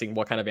like guessing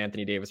what kind of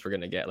Anthony Davis we're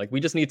going to get. Like, we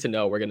just need to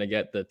know we're going to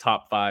get the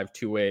top 5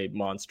 two-way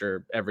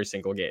monster every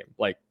single game.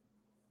 Like,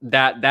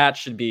 that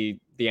should be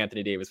the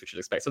Anthony Davis we should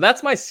expect. So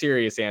that's my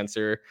serious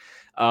answer,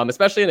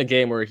 especially in a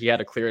game where he had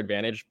a clear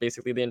advantage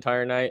basically the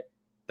entire night.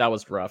 That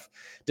was rough.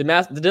 Did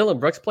Dylan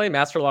Brooks play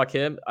master lock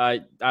him?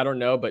 I don't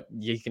know, but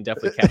he can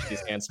definitely catch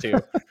these hands too.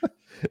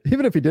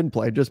 Even if he didn't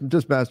play, just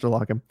master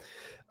lock him.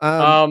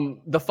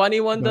 The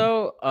funny one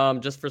though,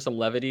 just for some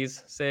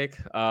levity's sake,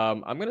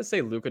 I'm gonna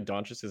say Luka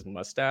Doncic's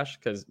mustache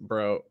because,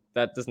 bro,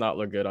 that does not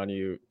look good on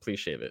you. Please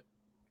shave it.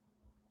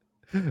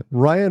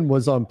 Ryan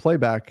was on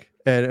playback,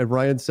 and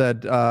Ryan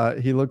said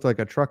he looked like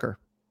a trucker.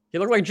 He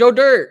looked like Joe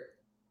Dirt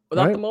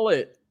without the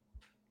mullet.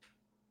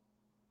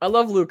 I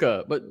love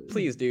Luka, but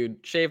please, dude,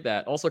 shave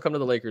that. Also, come to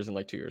the Lakers in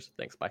like 2 years.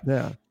 Thanks. Bye.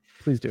 Yeah,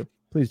 please do.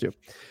 Please do.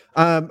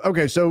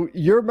 Okay, so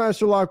your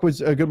master lock was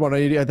a good one.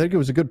 I think it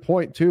was a good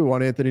point too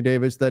on Anthony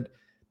Davis that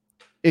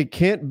it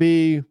can't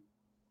be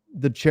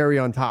the cherry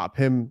on top,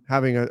 him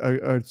having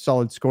a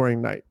solid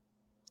scoring night.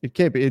 It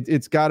can't be.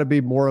 It's got to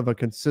be more of a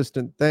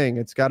consistent thing.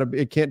 It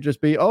can't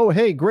just be, oh,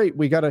 hey, great,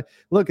 we got to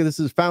look, this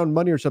is found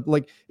money or something.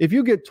 Like, if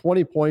you get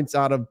 20 points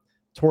out of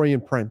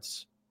Taurean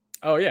Prince,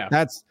 oh yeah,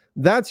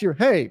 that's your,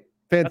 hey,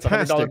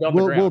 fantastic.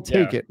 We'll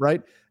take it,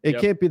 right? It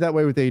can't be that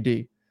way with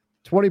AD.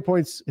 20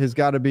 points has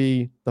got to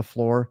be the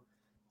floor,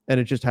 and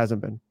it just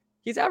hasn't been.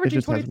 He's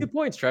averaging 22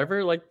 points,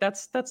 Trevor. Like,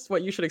 that's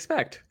what you should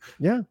expect.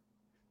 Yeah,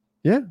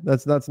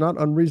 that's not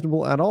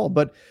unreasonable at all.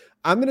 But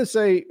I'm going to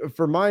say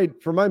for my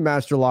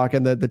master lock,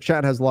 and the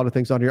chat has a lot of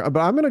things on here,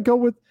 but I'm going to go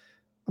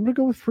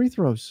with free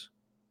throws.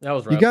 That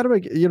was rough. You got to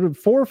make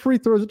 4 free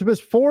throws. To miss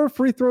 4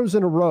 free throws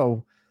in a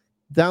row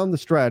down the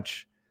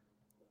stretch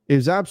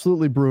is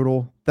absolutely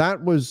brutal.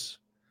 That was,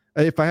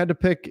 if I had to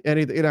pick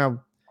anything,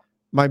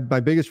 my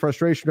biggest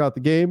frustration throughout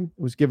the game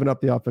was giving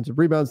up the offensive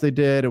rebounds they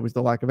did. It was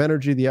the lack of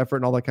energy, the effort,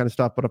 and all that kind of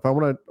stuff. But if I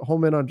want to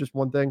home in on just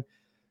one thing,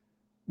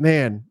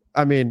 man,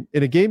 I mean,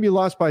 in a game you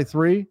lost by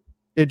 3,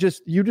 you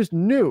just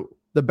knew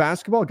the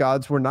basketball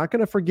gods were not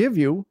going to forgive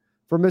you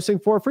for missing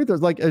 4 free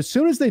throws. Like, as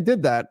soon as they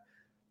did that,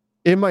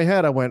 in my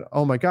head, I went,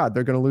 oh my God,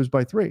 they're going to lose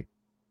by 3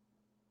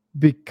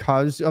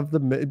 because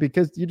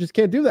you just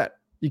can't do that.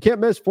 You can't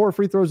miss 4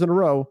 free throws in a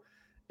row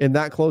in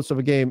that close of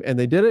a game. And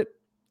they did it.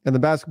 And the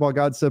basketball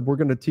god said, we're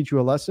going to teach you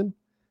a lesson,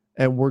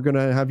 and we're going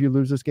to have you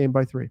lose this game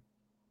by 3.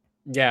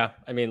 Yeah.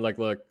 I mean, like,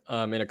 look,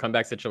 in a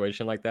comeback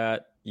situation like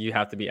that, you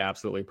have to be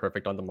absolutely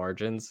perfect on the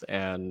margins.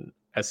 And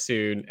as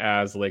soon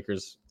as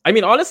Lakers, I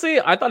mean, honestly,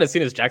 I thought as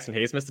soon as Jackson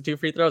Hayes missed the 2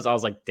 free throws, I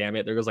was like, damn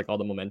it, there goes like all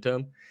the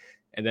momentum.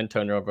 And then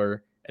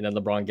turnover, and then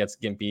LeBron gets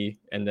gimpy,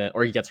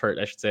 or he gets hurt,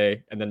 I should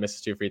say, and then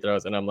misses 2 free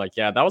throws. And I'm like,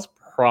 yeah, that was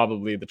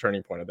probably the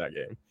turning point of that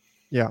game.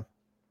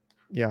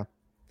 Yeah.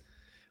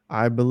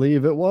 I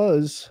believe it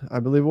was.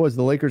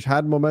 The Lakers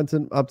had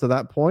momentum up to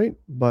that point,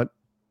 but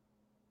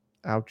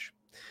ouch.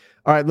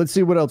 All right, let's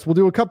see what else. We'll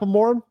do a couple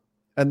more,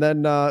 and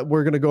then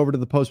we're going to go over to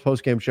the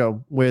post-game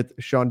show with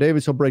Sean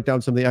Davis. He'll break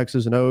down some of the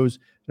X's and O's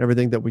and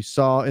everything that we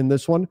saw in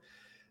this one.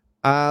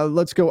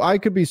 Let's go. I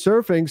Could Be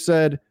Surfing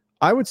said,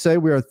 I would say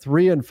we are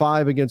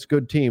 3-5 against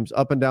good teams,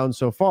 up and down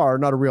so far.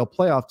 Not a real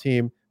playoff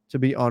team, to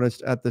be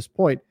honest, at this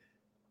point.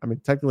 I mean,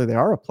 technically they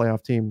are a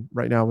playoff team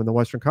right now in the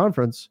Western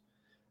Conference.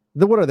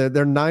 What are they?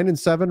 They're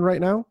 9-7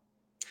 right now.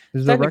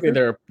 Is technically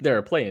they're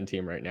a play-in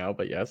team right now,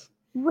 but yes,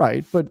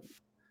 right. But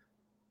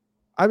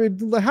I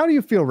mean, how do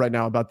you feel right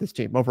now about this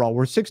team overall?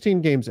 We're 16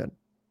 games in.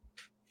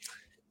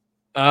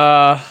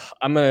 I'm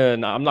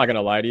not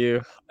gonna lie to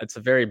you. It's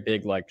a very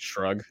big like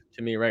shrug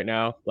to me right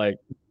now. Like,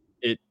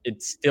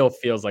 it still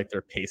feels like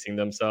they're pacing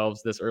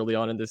themselves this early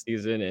on in this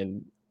season,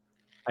 and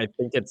I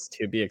think it's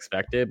to be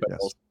expected. But yes.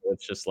 also,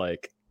 it's just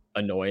like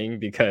annoying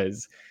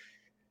because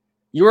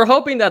you were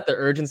hoping that the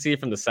urgency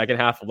from the second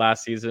half of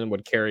last season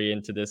would carry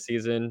into this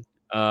season.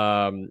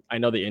 I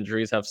know the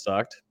injuries have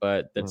sucked,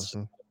 but that's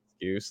an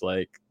excuse.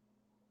 Like,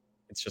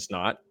 it's just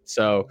not.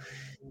 So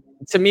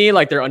to me,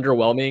 like, they're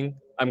underwhelming.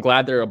 I'm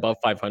glad they're above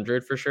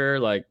 500 for sure.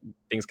 Like,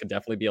 things could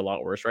definitely be a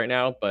lot worse right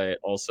now, but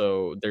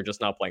also they're just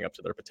not playing up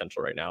to their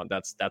potential right now. And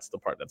that's the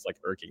part that's like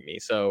irking me.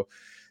 So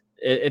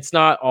it's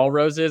not all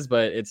roses,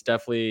 but it's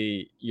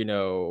definitely,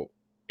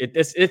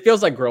 it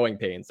feels like growing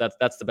pains.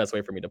 That's the best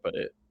way for me to put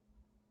it.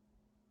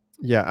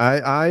 Yeah,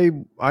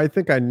 I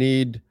think I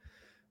need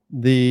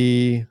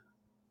the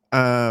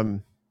I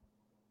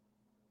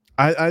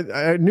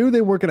knew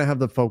they weren't going to have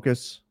the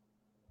focus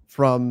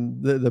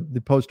from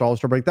the post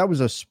All-Star break. That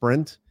was a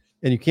sprint,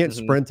 and you can't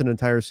sprint an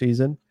entire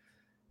season.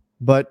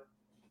 But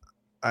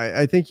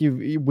I think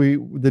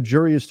the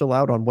jury is still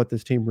out on what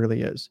this team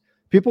really is.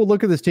 People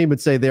look at this team and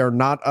say they're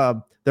not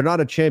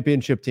a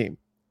championship team,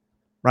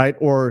 right?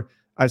 Or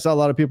I saw a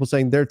lot of people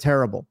saying they're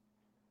terrible.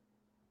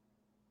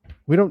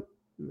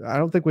 I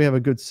don't think we have a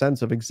good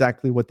sense of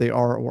exactly what they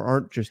are or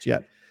aren't just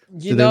yet.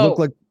 They look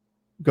like.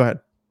 Go ahead.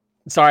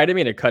 Sorry, I didn't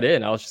mean to cut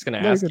in. I was just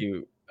going to ask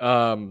you.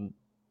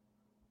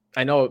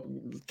 I know,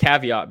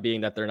 caveat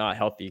being that they're not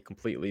healthy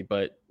completely,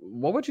 but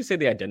what would you say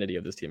the identity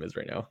of this team is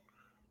right now?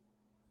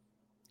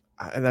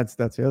 And that's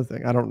the other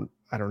thing. I don't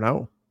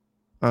know.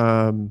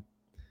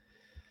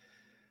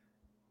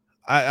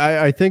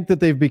 I think that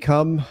they've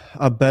become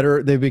a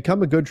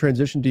good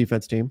transition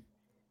defense team,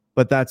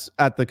 but that's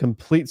at the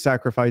complete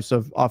sacrifice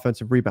of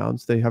offensive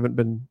rebounds. They haven't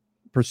been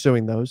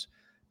pursuing those,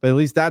 but at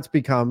least that's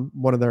become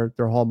one of their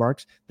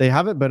hallmarks. They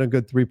haven't been a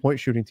good 3-point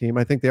shooting team.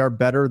 I think they are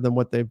better than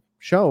what they've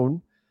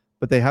shown,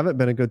 but they haven't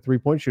been a good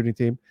 3-point shooting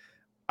team.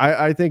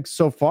 I think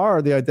so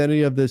far the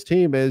identity of this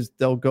team is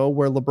they'll go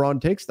where LeBron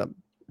takes them.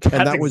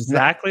 And that was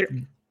exactly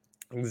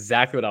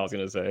what I was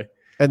going to say.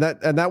 And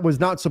that was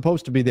not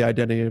supposed to be the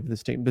identity of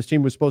this team. This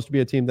team was supposed to be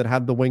a team that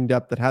had the wing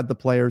depth, that had the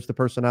players, the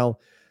personnel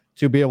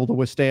to be able to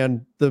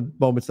withstand the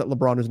moments that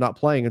LeBron is not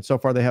playing. And so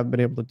far they haven't been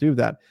able to do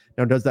that.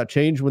 Now, does that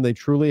change when they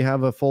truly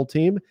have a full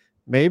team?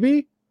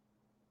 Maybe.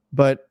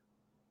 But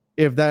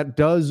if that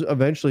does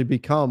eventually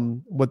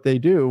become what they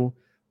do,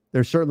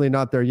 they're certainly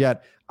not there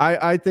yet.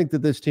 I think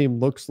that this team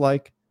looks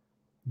like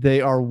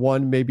they are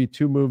one, maybe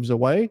two moves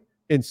away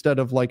instead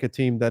of like a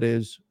team that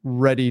is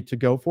ready to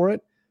go for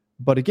it.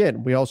 But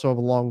again, we also have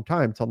a long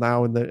time till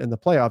now in the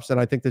playoffs. And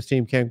I think this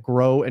team can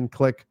grow and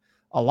click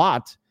a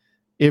lot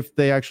if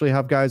they actually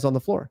have guys on the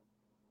floor.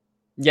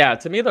 Yeah,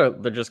 to me, they're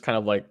just kind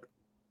of like,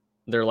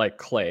 they're like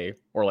clay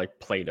or like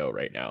Play-Doh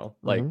right now.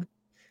 Like,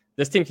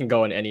 this team can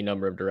go in any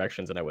number of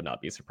directions, and I would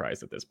not be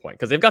surprised at this point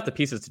because they've got the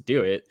pieces to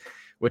do it,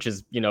 which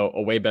is,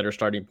 a way better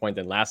starting point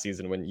than last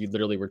season when you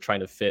literally were trying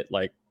to fit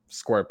like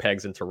square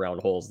pegs into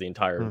round holes the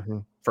entire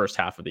first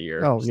half of the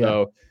year.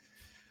 So,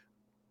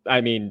 I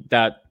mean,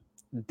 that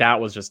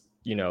was just,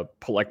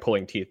 like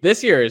pulling teeth.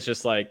 This year is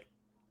just like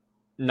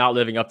not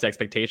living up to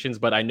expectations,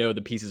 but I know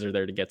the pieces are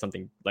there to get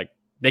something, like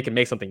they can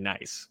make something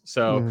nice.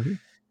 So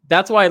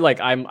that's why, like,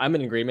 I'm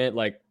in agreement.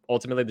 Like,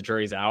 ultimately the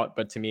jury's out,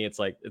 but to me, it's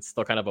like, it's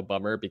still kind of a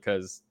bummer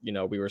because,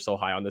 we were so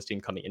high on this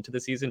team coming into the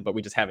season, but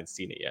we just haven't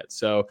seen it yet.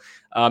 So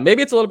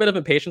maybe it's a little bit of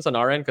impatience on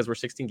our end because we're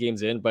 16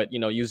 games in, but,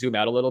 you zoom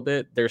out a little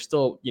bit, there's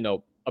still, a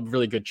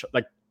really good,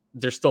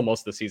 there's still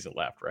most of the season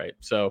left. Right.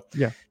 So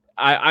yeah,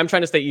 I'm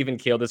trying to stay even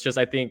keeled. It's just,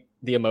 I think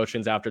the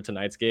emotions after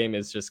tonight's game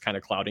is just kind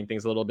of clouding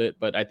things a little bit.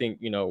 But I think,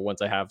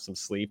 once I have some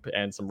sleep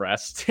and some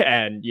rest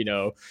and,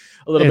 a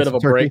little bit of a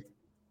break.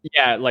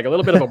 Yeah. Like a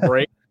little bit of a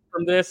break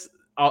from this,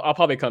 I'll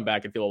probably come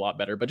back and feel a lot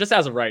better. But just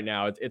as of right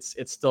now, it's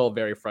still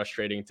very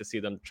frustrating to see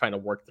them trying to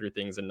work through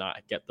things and not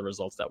get the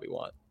results that we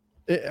want.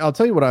 I'll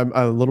tell you what I'm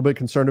a little bit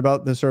concerned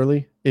about this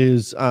early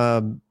is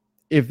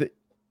if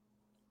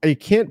it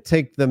can't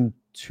take them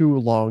too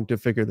long to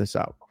figure this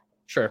out.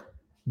 Sure.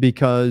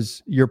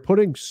 Because you're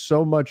putting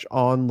so much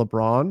on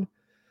LeBron.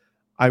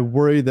 I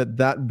worry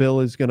that bill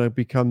is going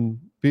to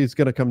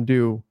come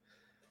due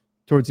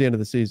towards the end of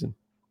the season.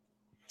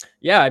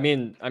 Yeah, I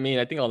mean, I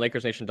think on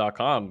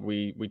LakersNation.com,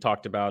 we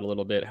talked about a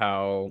little bit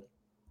how,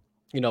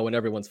 when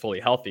everyone's fully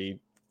healthy,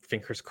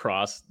 fingers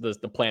crossed,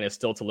 the plan is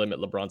still to limit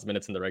LeBron's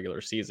minutes in the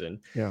regular season.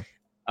 Yeah.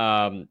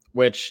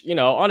 Which,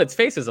 on its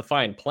face is a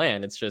fine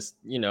plan. It's just,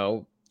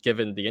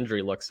 given the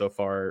injury luck so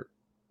far,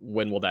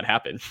 when will that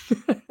happen?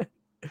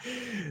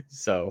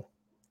 So,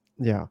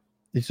 yeah.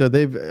 So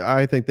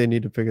I think they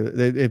need to figure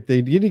that if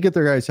they need to get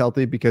their guys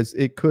healthy because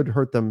it could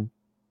hurt them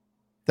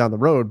down the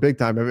road big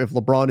time. If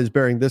LeBron is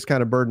bearing this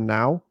kind of burden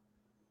now,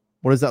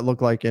 what does that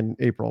look like in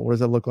April? What does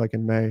that look like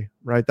in May?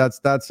 Right.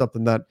 That's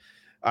something that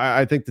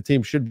I think the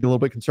team should be a little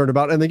bit concerned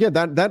about. And again,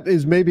 that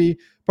is maybe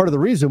part of the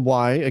reason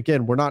why,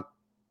 again, we're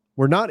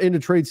not into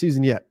trade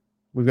season yet.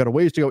 We've got a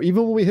ways to go.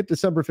 Even when we hit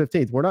December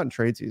 15th, we're not in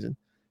trade season.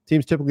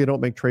 Teams typically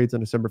don't make trades on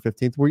December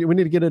 15th. We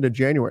need to get into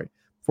January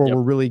before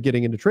we're really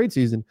getting into trade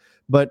season.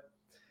 But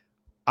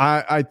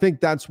I think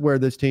that's where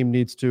this team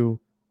needs to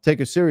take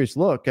a serious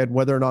look at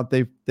whether or not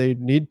they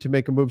need to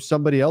make a move,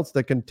 somebody else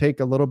that can take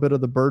a little bit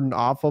of the burden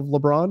off of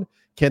LeBron.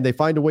 Can they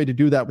find a way to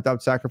do that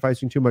without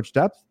sacrificing too much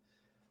depth?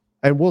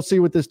 And we'll see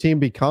what this team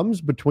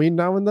becomes between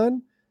now and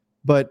then.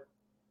 But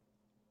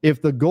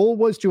if the goal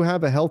was to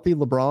have a healthy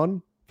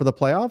LeBron for the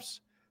playoffs,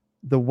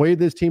 the way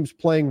this team's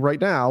playing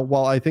right now,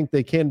 while I think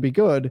they can be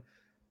good,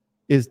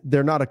 is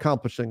they're not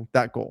accomplishing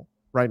that goal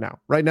right now.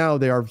 Right now,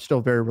 they are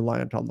still very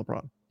reliant on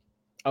LeBron.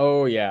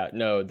 Oh, yeah.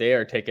 No, they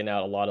are taking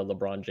out a lot of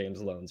LeBron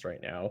James loans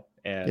right now.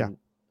 And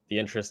the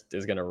interest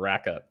is going to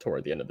rack up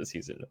toward the end of the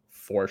season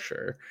for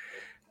sure.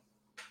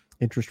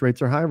 Interest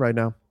rates are high right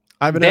now.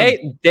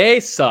 They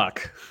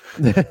suck.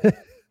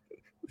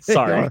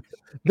 Sorry.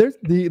 There's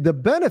the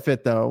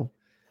benefit though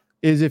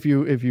is if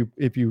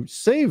you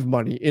save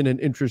money in an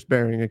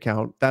interest-bearing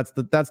account, that's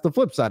the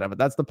flip side of it.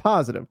 That's the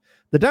positive.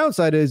 The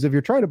downside is if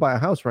you're trying to buy a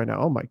house right now,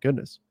 oh my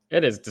goodness.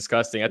 It is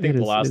disgusting. I think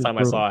the last time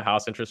I saw a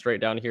house interest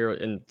rate down here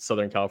in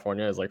Southern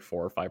California is like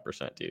 4 or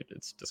 5%, dude.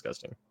 It's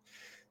disgusting.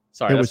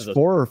 Sorry, it was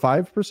 4 or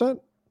 5%.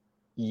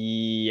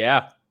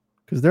 Yeah,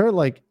 because they're at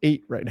like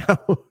 8 right now.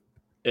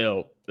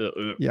 Ew.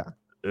 Yeah,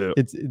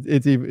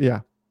 it's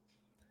even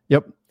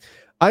Yep.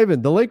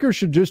 Ivan, the Lakers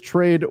should just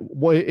trade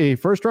a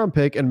first-round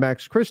pick and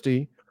Max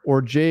Christie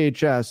or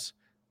JHS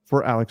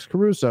for Alex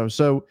Caruso.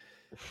 So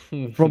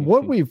from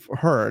what we've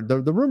heard,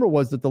 the rumor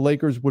was that the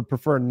Lakers would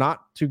prefer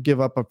not to give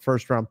up a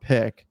first-round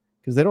pick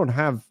because they don't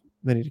have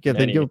many to give.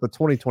 They'd give up a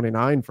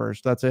 2029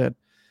 first. That's it.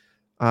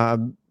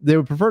 They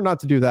would prefer not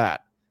to do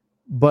that,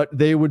 but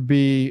they would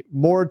be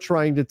more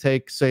trying to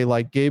take, say,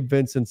 like Gabe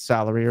Vincent's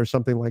salary or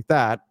something like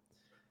that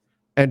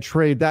and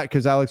trade that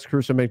because Alex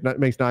Caruso makes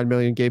 $9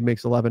 million, Gabe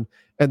makes 11,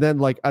 and then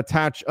like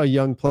attach a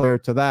young player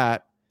to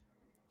that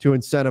to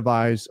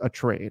incentivize a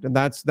trade. And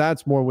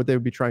that's more what they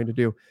would be trying to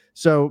do.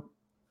 So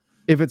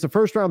if it's a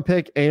first round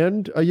pick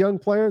and a young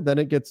player, then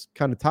it gets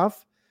kind of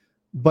tough.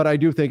 But I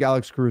do think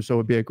Alex Caruso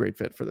would be a great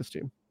fit for this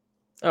team.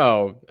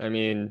 Oh, I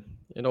mean,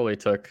 it only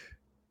took,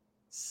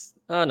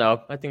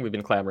 no, I think we've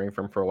been clamoring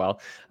for him for a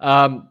while.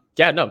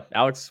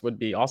 Alex would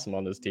be awesome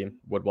on this team.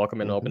 Would welcome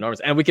him in open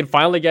arms. And we can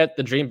finally get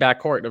the dream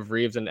backcourt of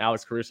Reeves and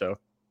Alex Caruso.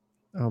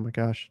 Oh my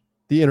gosh.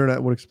 The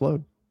internet would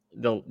explode.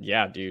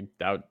 Dude.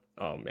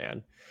 Oh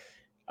man.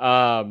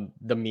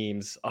 The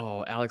memes.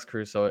 Oh, Alex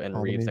Caruso and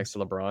Reeves next to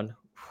LeBron.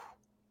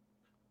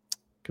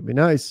 Could be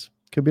nice.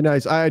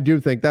 I do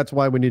think that's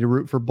why we need to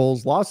root for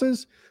Bulls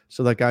losses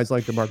so that guys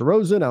like DeMar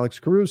DeRozan, Alex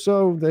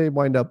Caruso, they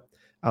wind up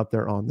out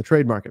there on the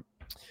trade market.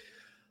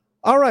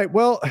 All right.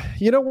 Well,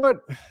 you know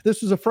what?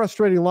 This was a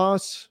frustrating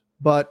loss,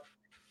 but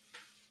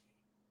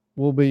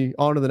we'll be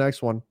on to the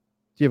next one. Do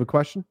you have a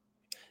question?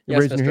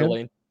 Yes, Mr.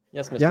 Lane.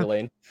 Yes, Mr.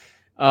 Lane.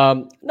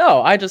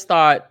 No, I just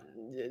thought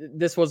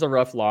this was a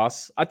rough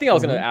loss. I think I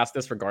was going to ask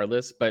this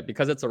regardless, but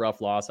because it's a rough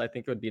loss, I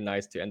think it would be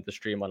nice to end the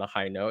stream on a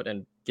high note.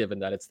 And given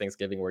that it's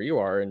Thanksgiving where you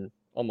are and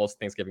almost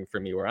Thanksgiving for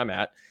me where I'm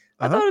at,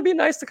 I thought it'd be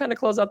nice to kind of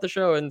close out the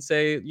show and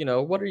say,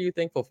 what are you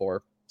thankful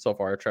for so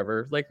far,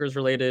 Trevor? Lakers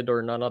related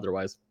or none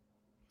otherwise?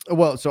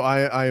 Well, so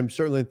I am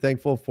certainly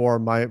thankful for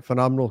my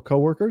phenomenal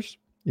coworkers,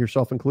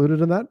 yourself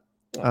included in that.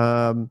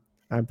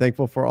 I'm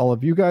thankful for all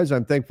of you guys.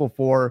 I'm thankful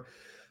for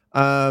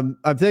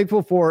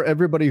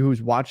everybody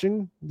who's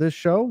watching this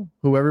show,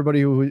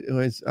 everybody who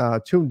is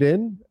tuned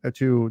in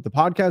to the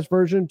podcast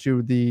version,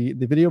 to the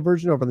video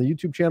version over on the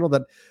YouTube channel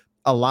that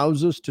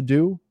allows us to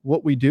do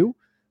what we do.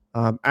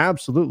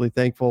 Absolutely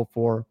thankful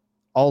for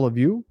all of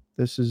you.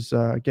 This is,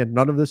 again,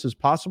 none of this is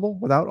possible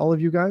without all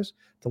of you guys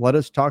to let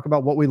us talk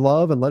about what we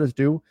love and let us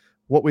do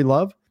what we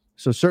love.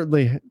 So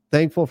certainly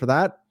thankful for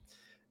that.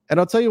 And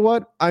I'll tell you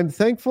what, I'm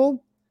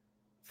thankful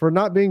for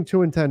not being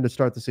 2-10 to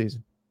start the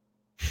season.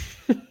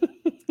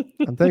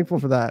 I'm thankful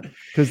for that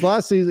because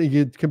last season,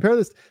 you compare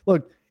this.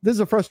 Look, this is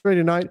a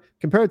frustrating night.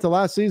 Compare it to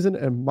last season,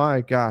 and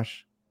my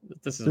gosh,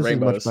 this is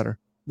rainbows. Much better.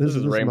 This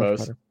is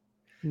rainbows.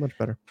 Much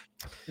better.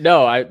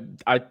 No, I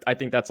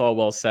think that's all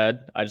well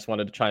said. I just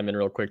wanted to chime in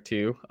real quick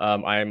too.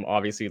 I'm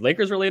obviously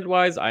Lakers related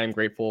wise. I am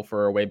grateful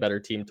for a way better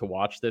team to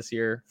watch this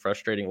year.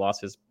 Frustrating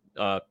losses,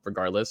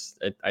 regardless.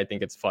 I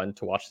think it's fun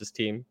to watch this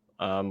team.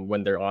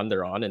 When they're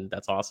on, and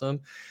that's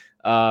awesome.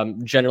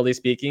 Generally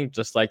speaking,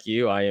 just like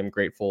you, I am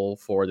grateful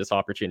for this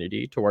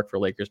opportunity to work for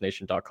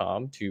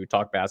LakersNation.com to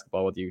talk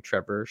basketball with you,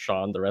 Trevor,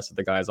 Sean, the rest of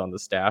the guys on the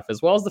staff,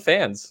 as well as the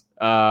fans.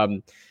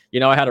 I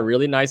had a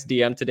really nice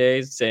DM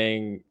today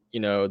saying,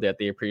 that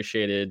they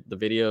appreciated the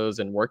videos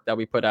and work that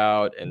we put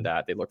out and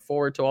that they look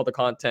forward to all the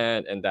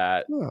content and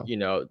that,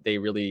 they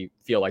really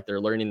feel like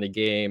they're learning the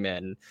game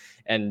and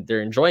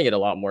they're enjoying it a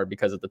lot more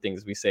because of the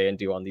things we say and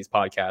do on these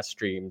podcast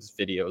streams,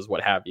 videos,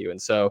 what have you.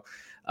 And so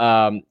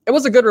it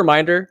was a good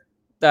reminder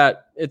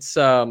that it's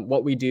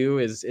what we do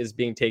is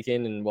being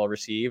taken and well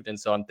received. And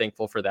so I'm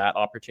thankful for that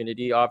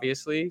opportunity,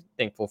 obviously.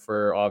 Thankful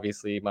for,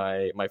 obviously,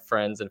 my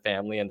friends and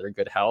family and their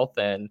good health.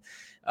 And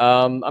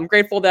I'm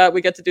grateful that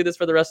we get to do this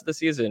for the rest of the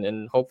season.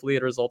 And hopefully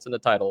it results in a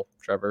title,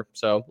 Trevor.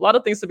 So a lot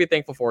of things to be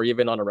thankful for,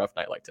 even on a rough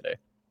night like today.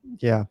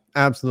 Yeah,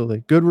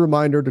 absolutely. Good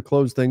reminder to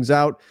close things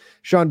out.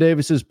 Sean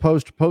Davis's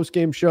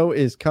post-game show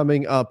is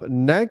coming up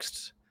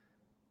next.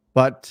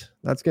 But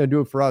that's going to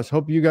do it for us.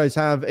 Hope you guys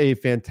have a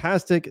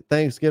fantastic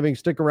Thanksgiving.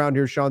 Stick around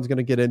here. Sean's going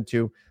to get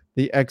into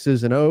the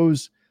X's and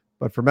O's.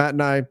 But for Matt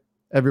and I,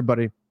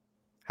 everybody,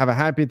 have a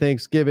happy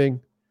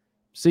Thanksgiving.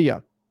 See ya,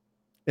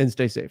 and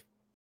stay safe.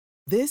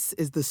 This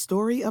is the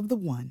story of the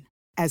one.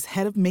 As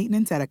head of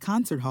maintenance at a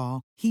concert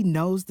hall, he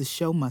knows the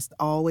show must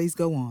always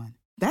go on.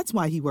 That's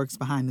why he works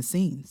behind the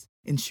scenes,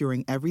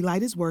 ensuring every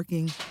light is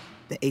working,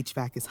 the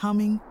HVAC is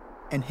humming,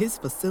 and his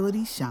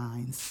facility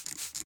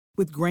shines.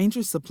 With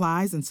Grainger's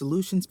supplies and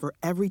solutions for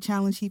every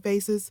challenge he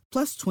faces,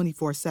 plus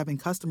 24/7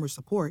 customer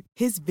support,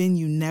 his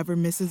venue never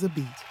misses a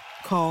beat.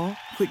 Call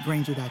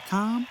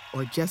quickgrainger.com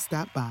or just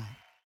stop by.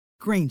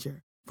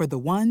 Grainger, for the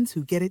ones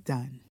who get it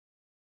done.